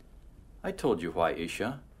 Father? I told you why,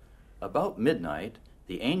 Isha. About midnight,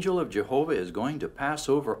 the angel of Jehovah is going to pass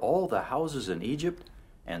over all the houses in Egypt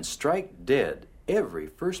and strike dead every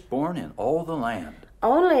firstborn in all the land.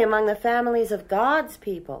 Only among the families of God's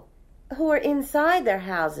people, who are inside their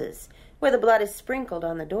houses, where the blood is sprinkled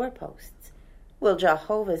on the doorposts, will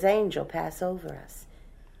Jehovah's angel pass over us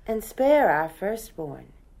and spare our firstborn,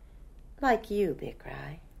 like you,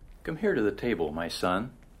 Bikrai. Come here to the table, my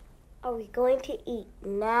son. Are we going to eat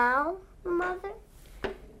now, Mother?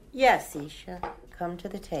 Yes, Isha. Come to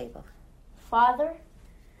the table. Father,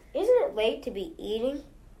 isn't it late to be eating?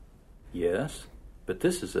 Yes, but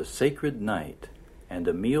this is a sacred night and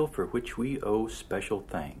a meal for which we owe special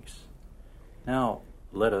thanks. Now,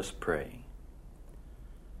 let us pray.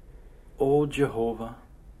 O Jehovah,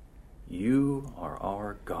 you are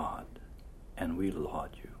our God, and we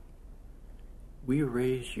laud you. We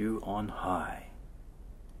raise you on high.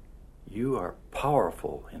 You are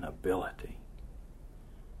powerful in ability.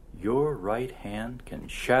 Your right hand can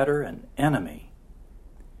shatter an enemy,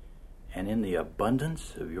 and in the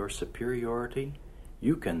abundance of your superiority,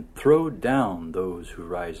 you can throw down those who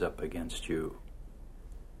rise up against you.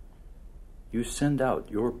 You send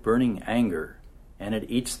out your burning anger, and it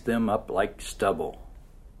eats them up like stubble.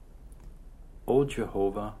 O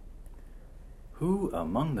Jehovah, who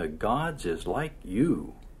among the gods is like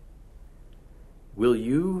you? Will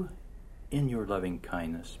you, in your loving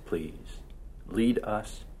kindness, please, lead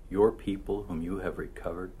us, your people whom you have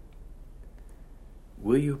recovered?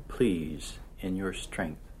 Will you please, in your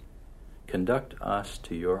strength, conduct us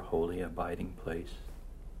to your holy abiding place?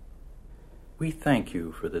 We thank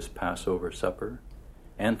you for this Passover supper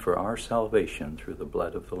and for our salvation through the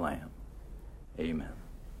blood of the Lamb. Amen.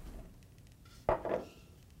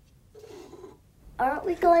 Aren't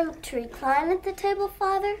we going to recline at the table,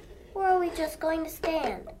 Father? Or are we just going to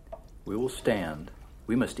stand? We will stand.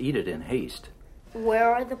 We must eat it in haste.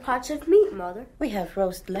 Where are the pots of meat, Mother? We have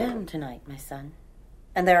roast lamb tonight, my son.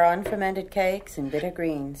 And there are unfermented cakes and bitter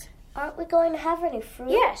greens. Aren't we going to have any fruit?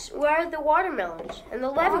 Yes, where are the watermelons and the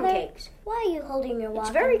leaven cakes? Why are you holding your walking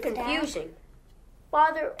It's very staff? confusing.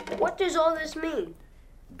 Father, what does all this mean?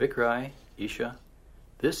 Bikrai, Isha,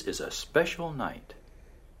 this is a special night.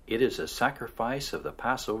 It is a sacrifice of the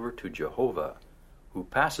Passover to Jehovah, who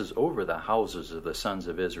passes over the houses of the sons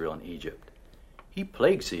of Israel in Egypt. He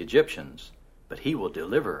plagues the Egyptians, but he will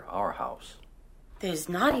deliver our house. There's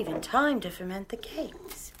not even time to ferment the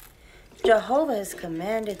cakes. Jehovah has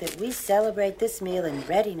commanded that we celebrate this meal in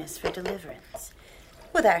readiness for deliverance,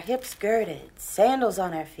 with our hips girded, sandals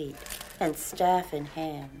on our feet, and staff in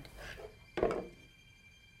hand.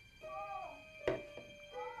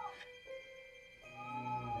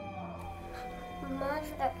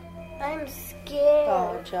 Mother, I'm scared.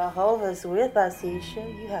 Oh, Jehovah's with us, Isha.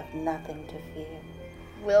 You have nothing to fear.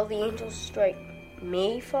 Will the angels strike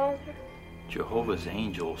me, Father? Jehovah's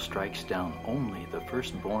angel strikes down only the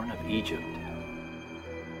firstborn of Egypt.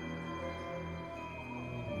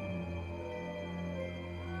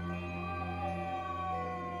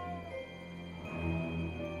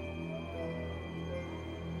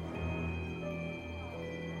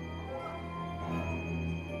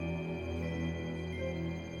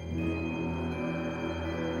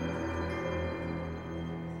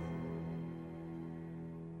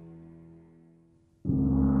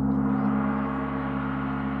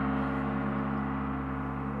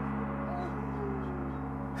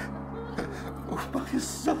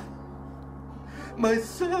 My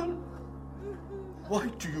son, why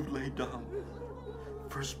do you lay down,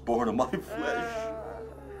 firstborn of my flesh?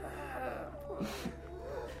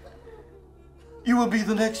 You will be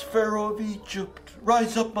the next Pharaoh of Egypt.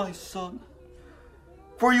 Rise up, my son,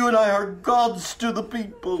 for you and I are gods to the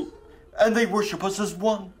people, and they worship us as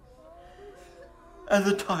one. And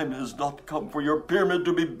the time has not come for your pyramid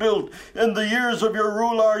to be built, and the years of your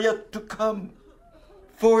rule are yet to come.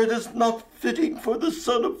 For it is not fitting for the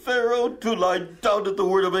son of Pharaoh to lie down at the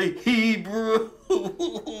word of a Hebrew.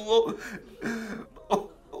 Oh,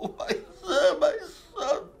 my son, my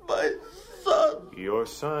son, my son. Your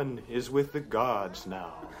son is with the gods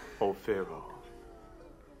now, O Pharaoh.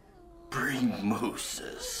 Bring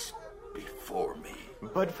Moses before me.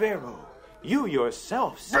 But Pharaoh, you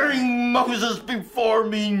yourself said... Bring Moses before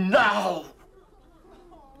me now.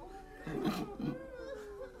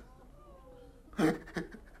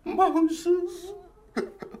 Moses,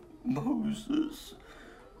 Moses,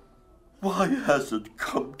 why has it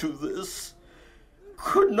come to this?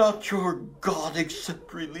 Could not your God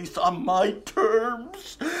accept release on my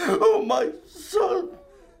terms? Oh, my son,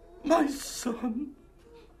 my son,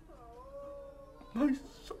 my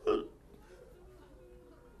son.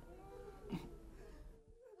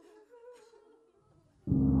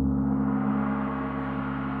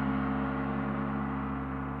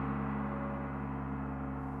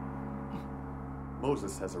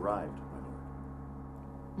 Moses has arrived, my lord.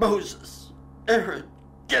 Moses, Aaron,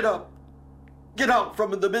 get up. Get out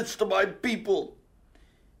from in the midst of my people.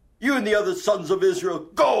 You and the other sons of Israel,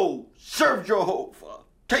 go, serve Jehovah.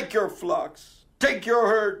 Take your flocks, take your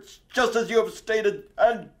herds, just as you have stated,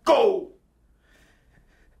 and go.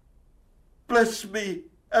 Bless me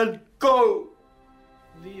and go.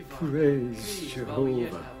 Praise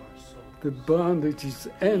Jehovah. The bondage is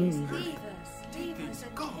ended.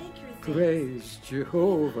 Praise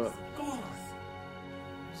Jehovah.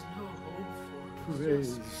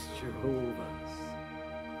 Praise Jehovah.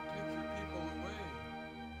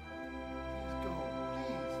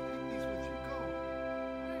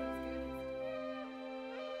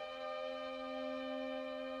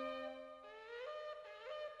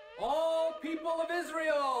 All people of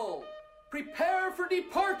Israel, prepare for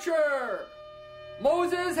departure.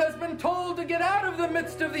 Moses has been told to get out of the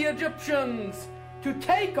midst of the Egyptians, to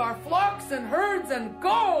take our flocks and herds and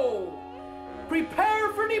go.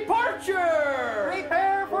 Prepare for departure.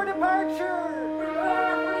 Prepare for departure.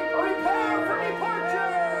 Prepare for departure. Prepare for departure.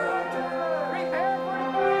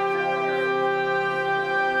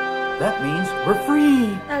 That means we're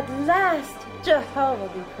free. At last, Jehovah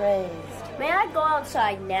be praised. May I go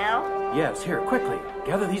outside now? Yes, here, quickly.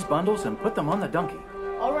 Gather these bundles and put them on the donkey.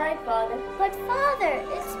 All right, Father. But, Father,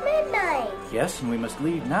 it's midnight. Yes, and we must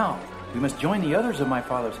leave now. We must join the others of my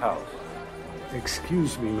father's house.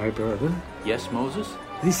 Excuse me, my brother. Yes, Moses?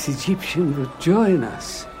 This Egyptian will join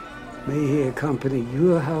us. May he accompany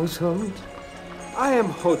your household? I am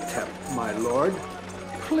Hotep, my lord.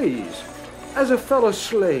 Please, as a fellow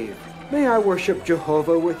slave, may I worship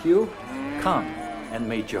Jehovah with you? Come, and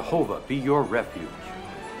may Jehovah be your refuge.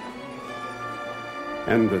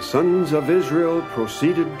 And the sons of Israel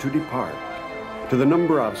proceeded to depart, to the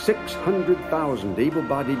number of 600,000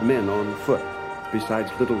 able-bodied men on foot,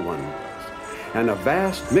 besides little ones. And a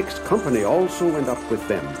vast mixed company also went up with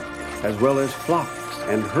them, as well as flocks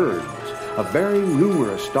and herds, a very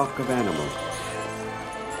numerous stock of animals.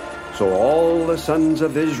 So all the sons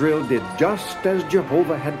of Israel did just as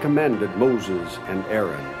Jehovah had commanded Moses and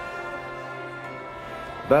Aaron.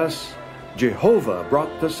 Thus Jehovah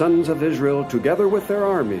brought the sons of Israel together with their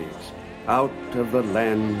armies out of the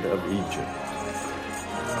land of Egypt.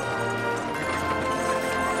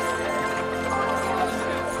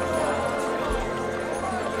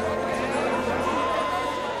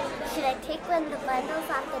 Should I take one of the bundles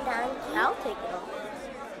off the donkey? I'll take it off.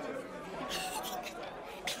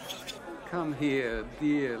 Come here,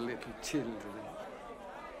 dear little children.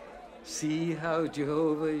 See how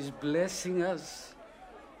Jehovah is blessing us.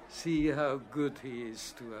 See how good he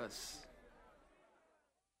is to us.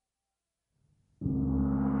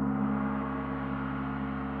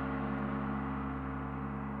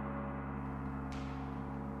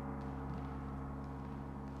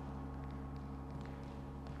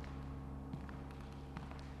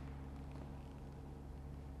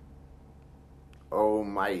 O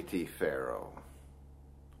mighty Pharaoh,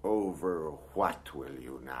 over what will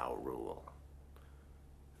you now rule?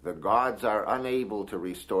 The gods are unable to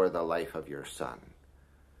restore the life of your son,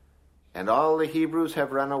 and all the Hebrews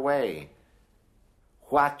have run away.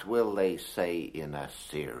 What will they say in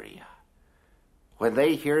Assyria when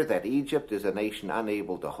they hear that Egypt is a nation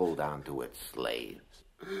unable to hold on to its slaves?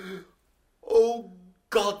 O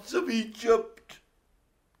gods of Egypt,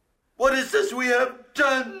 what is this we have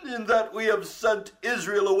done in that we have sent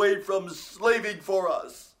Israel away from slaving for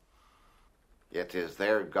us? It is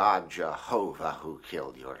their God Jehovah who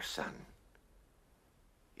killed your son.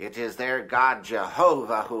 It is their God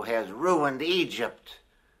Jehovah who has ruined Egypt.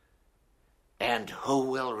 And who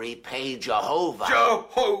will repay Jehovah?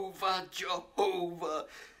 Jehovah, Jehovah.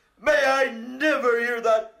 May I never hear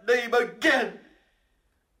that name again.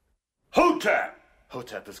 Hotep!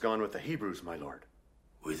 Hotep has gone with the Hebrews, my lord.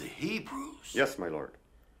 With the Hebrews? Yes, my lord.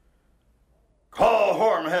 Call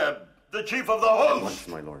Hormheb, the chief of the host. At once,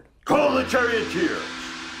 my lord. Call the charioteers.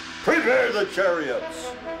 Prepare the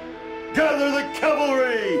chariots. Gather the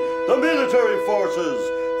cavalry, the military forces,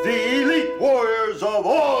 the elite warriors of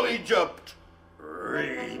all Egypt.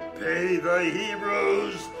 Repay the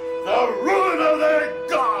Hebrews the ruin of their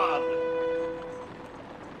God.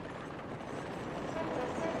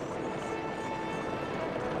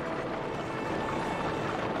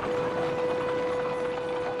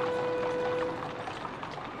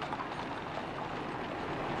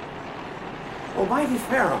 Almighty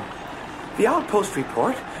Pharaoh, the outpost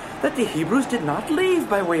report that the Hebrews did not leave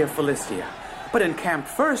by way of Philistia, but encamped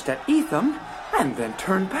first at Etham and then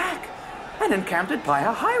turned back and encamped at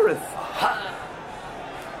Pi-hahiroth.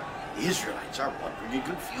 The Israelites are wandering in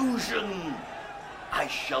confusion. I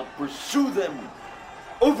shall pursue them,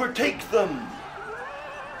 overtake them.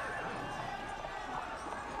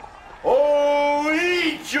 O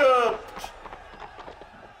Egypt!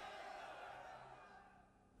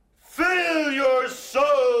 Fill your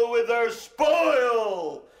soul with their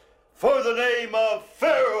spoil for the name of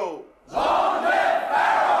Pharaoh. Long live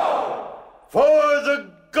Pharaoh! For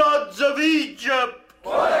the gods of Egypt!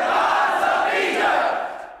 For the gods of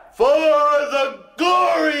Egypt! For the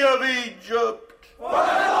glory of Egypt! For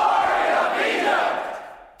the glory of Egypt!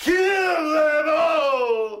 Kill them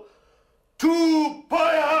all to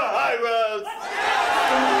Pi-hahiroth!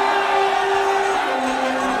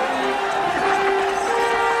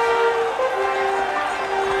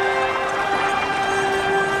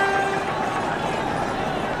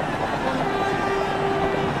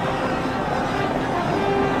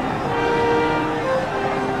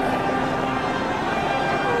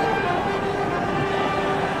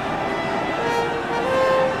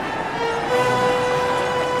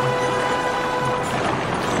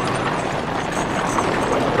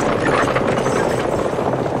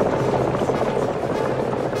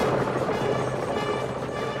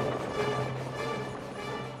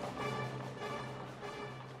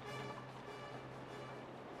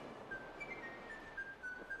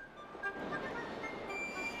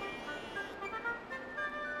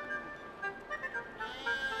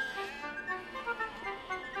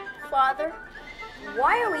 Father,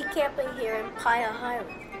 why are we camping here in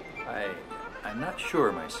Pi-hahiroth? I'm not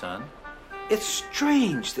sure, my son. It's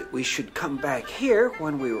strange that we should come back here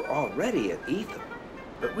when we were already at Etham.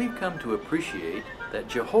 But we've come to appreciate that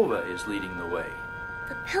Jehovah is leading the way.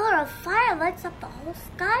 The pillar of fire lights up the whole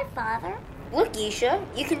sky, Father. Look, Isha,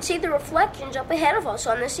 you can see the reflections up ahead of us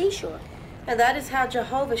on the seashore. And that is how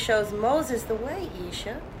Jehovah shows Moses the way,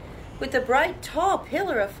 Isha, with the bright, tall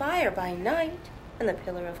pillar of fire by night and the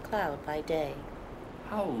pillar of cloud by day.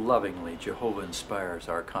 How lovingly Jehovah inspires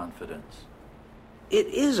our confidence. It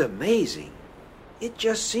is amazing. It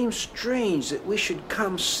just seems strange that we should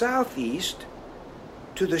come southeast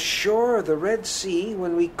to the shore of the Red Sea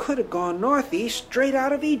when we could have gone northeast straight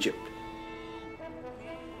out of Egypt.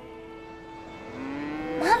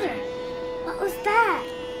 Mother, what was that?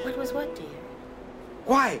 What was what, dear?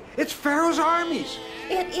 Why, it's Pharaoh's armies.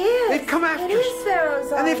 It is. They've come after us. It is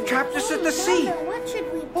Pharaoh's and army. they've trapped us at the sea. Mother, what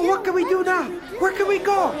should we do? Well, what can we do now? Where can we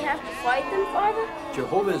go? We have to fight them, Father?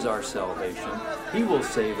 Jehovah is our salvation. He will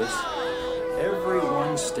save us.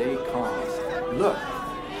 Everyone stay calm. Look,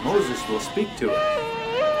 Moses will speak to us.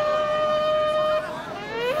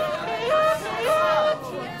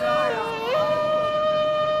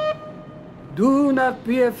 Do not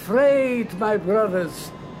be afraid, my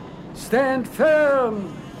brothers. Stand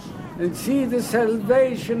firm and see the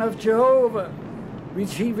salvation of Jehovah,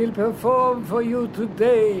 which he will perform for you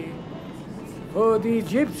today. For the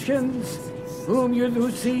Egyptians, whom you do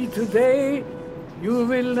see today, you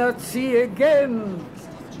will not see again.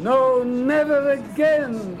 No, never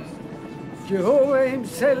again. Jehovah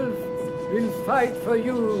himself will fight for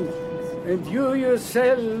you, and you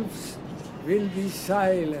yourselves will be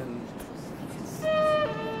silent.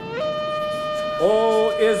 O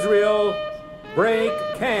Israel, break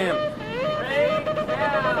camp.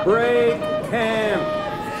 Break camp.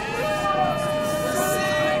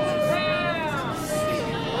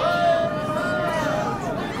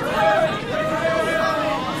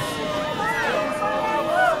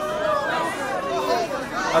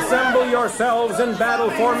 Assemble yourselves in battle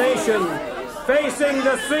formation, facing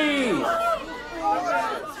the sea.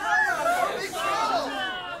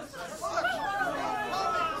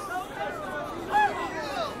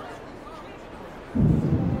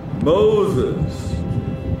 Moses,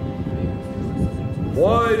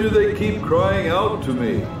 why do they keep crying out to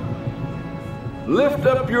me? Lift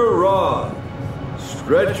up your rod,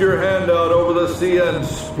 stretch your hand out over the sea and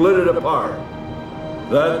split it apart,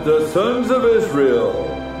 that the sons of Israel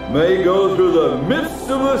may go through the midst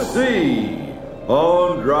of the sea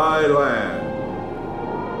on dry land.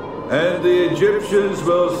 And the Egyptians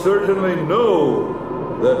will certainly know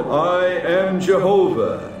that I am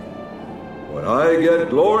Jehovah, when I get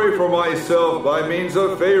glory for myself by means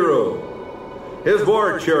of Pharaoh, his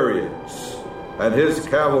war chariots, and his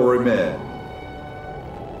cavalrymen.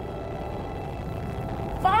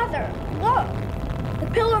 Father, look! The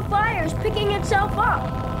pillar of fire is picking itself up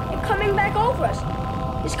and coming back over us.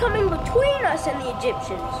 It's coming between us and the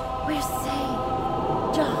Egyptians. We're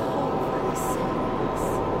saved. Jehovah is saving us.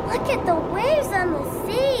 Look at the waves on the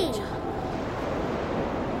sea.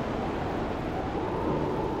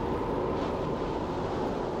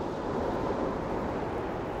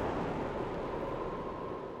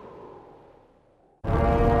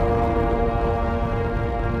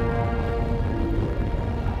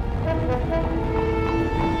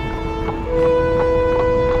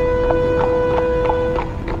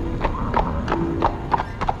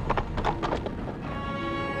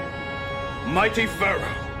 Mighty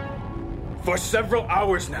Pharaoh, for several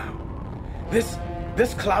hours now, this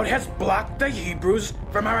cloud has blocked the Hebrews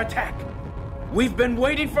from our attack. We've been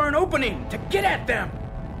waiting for an opening to get at them,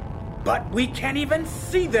 but we can't even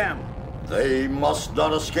see them. They must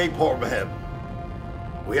not escape, Hormaheb.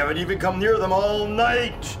 We haven't even come near them all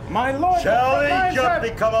night. My lord, shall Egypt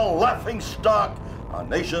become a laughing stock, a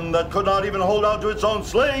nation that could not even hold out to its own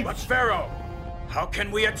slaves? But Pharaoh, how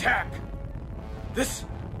can we attack? This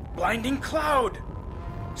blinding cloud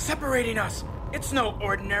separating us. It's no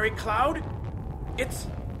ordinary cloud. It's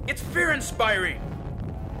fear-inspiring.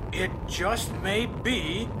 It just may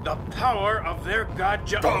be the power of their god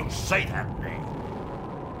Jehovah. Don't say that name.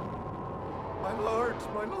 My lord,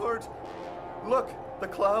 look, the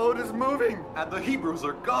cloud is moving. And the Hebrews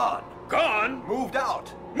are gone. Gone? Moved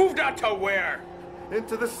out. Moved out to where?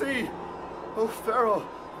 Into the sea. Oh, Pharaoh,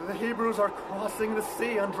 the Hebrews are crossing the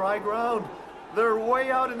sea on dry ground. They're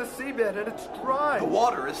way out in the seabed and it's dry. The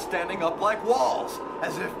water is standing up like walls,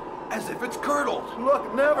 as if it's curdled.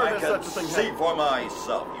 Look, never I has can such a thing see happened. for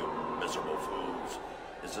myself, you miserable fools.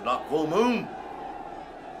 Is it not full moon?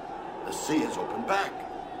 The sea has opened back.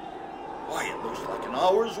 Why, it looks like an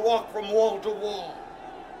hour's walk from wall to wall.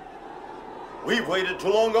 We've waited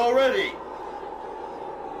too long already.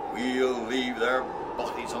 We'll leave their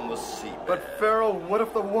bodies on the seabed. But Pharaoh, what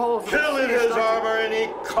if the walls... Kill in his armor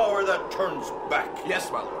any coward that turns back. Yes,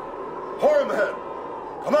 my lord. Hormaheb,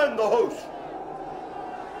 command the host.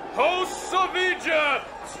 Hosts of Egypt!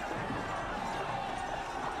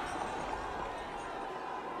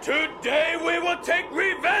 Today we will take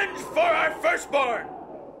revenge for our firstborn.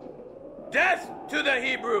 Death to the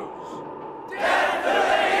Hebrews. Death to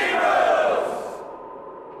the Hebrews.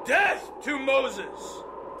 Death to Moses.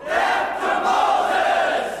 Death to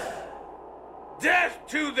Moses. Death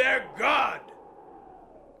to their God.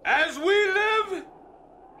 As we live,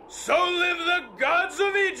 so live the gods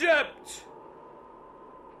of Egypt.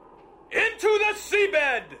 Into the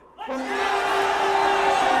seabed.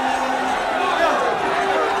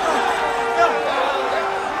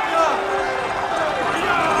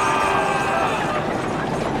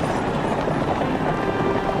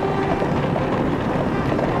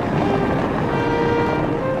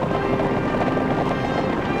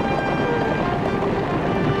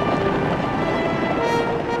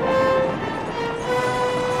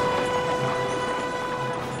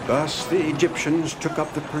 Thus the Egyptians took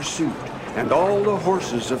up the pursuit, and all the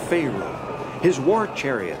horses of Pharaoh, his war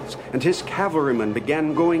chariots, and his cavalrymen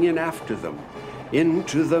began going in after them,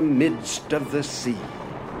 into the midst of the sea.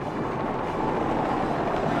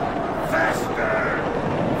 Faster!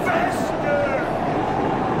 Faster!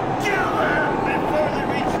 Kill them before they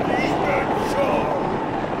reach the eastern shore!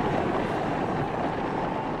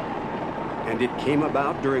 And it came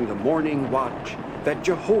about during the morning watch that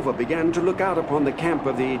Jehovah began to look out upon the camp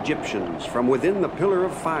of the Egyptians from within the pillar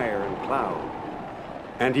of fire and cloud.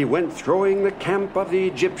 And he went throwing the camp of the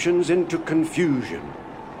Egyptians into confusion.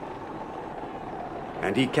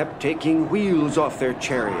 And he kept taking wheels off their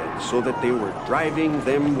chariots so that they were driving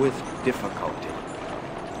them with difficulty.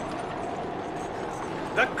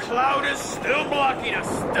 The cloud is still blocking us,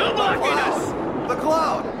 still blocking us! The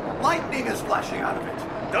cloud! Lightning is flashing out of it.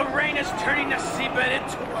 The rain is turning the seabed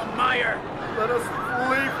into a mire. Let us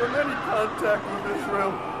flee from any contact with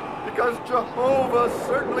Israel, because Jehovah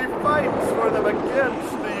certainly fights for them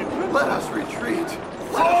against the Egyptians. Let us retreat.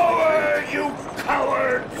 Forward, you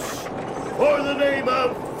cowards! For the name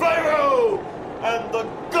of Pharaoh and the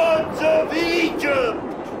gods of Egypt!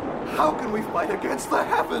 How can we fight against the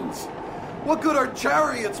heavens? What good are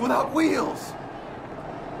chariots without wheels?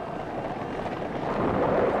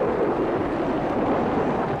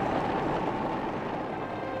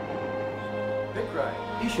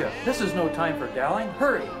 Isha, this is no time for dallying.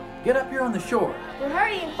 Hurry! Get up here on the shore. We're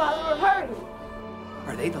hurrying, Father, we're hurrying.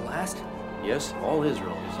 Are they the last? Yes, all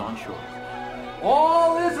Israel is on shore.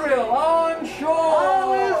 All Israel on shore!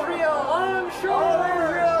 All Israel on shore! All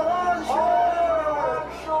Israel on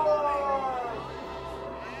shore!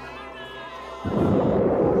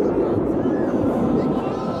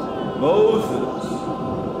 Moses,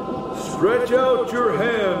 stretch out your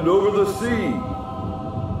hand over the sea,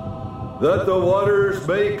 that the waters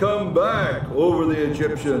may come back over the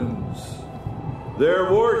Egyptians,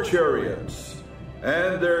 their war chariots,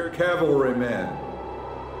 and their cavalrymen.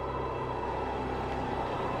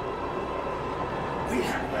 We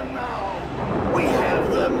have them now! We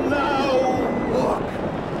have them now! Look!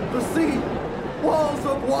 The sea! Walls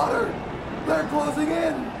of water! They're closing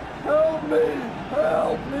in! Help me!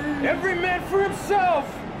 Help me! Every man for himself!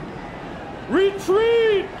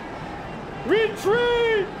 Retreat!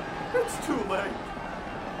 Retreat! It's too late.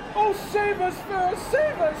 Oh, save us, Pharaoh,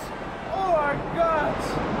 save us! Oh, our gods!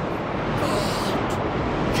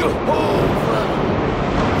 Jehovah!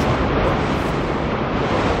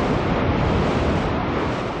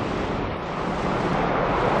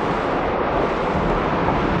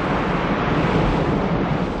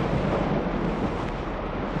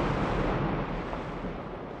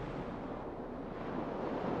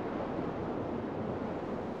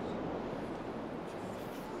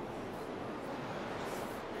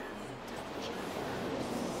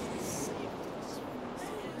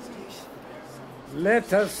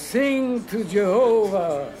 Let us sing to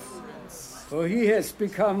Jehovah, for he has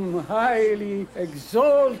become highly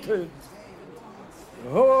exalted. The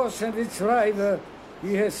horse and its rider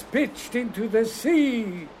he has pitched into the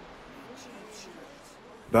sea.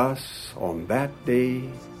 Thus, on that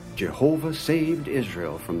day, Jehovah saved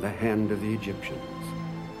Israel from the hand of the Egyptians,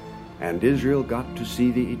 and Israel got to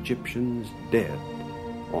see the Egyptians dead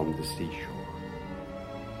on the seashore.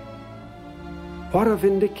 What a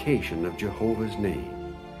vindication of Jehovah's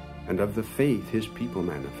name and of the faith his people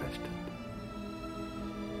manifested.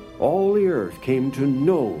 All the earth came to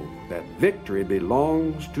know that victory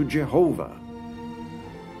belongs to Jehovah.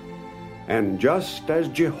 And just as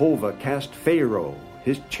Jehovah cast Pharaoh,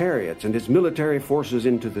 his chariots, and his military forces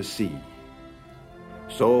into the sea,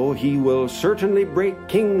 so he will certainly break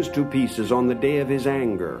kings to pieces on the day of his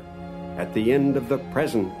anger, at the end of the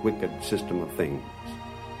present wicked system of things.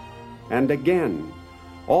 And again,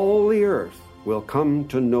 all the earth will come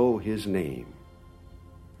to know his name.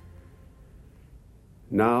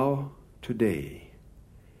 Now, today,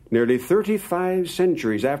 nearly 35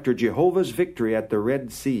 centuries after Jehovah's victory at the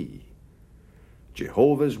Red Sea,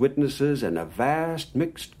 Jehovah's Witnesses and a vast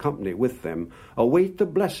mixed company with them await the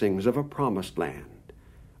blessings of a promised land,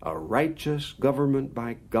 a righteous government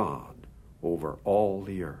by God over all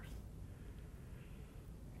the earth.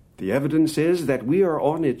 The evidence is that we are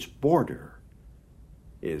on its border.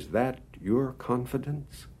 Is that your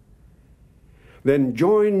confidence? Then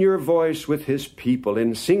join your voice with his people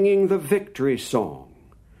in singing the victory song.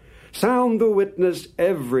 Sound the witness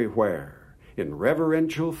everywhere in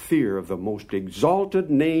reverential fear of the most exalted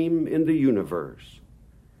name in the universe,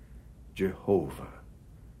 Jehovah.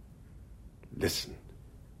 Listen.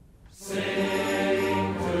 Sing.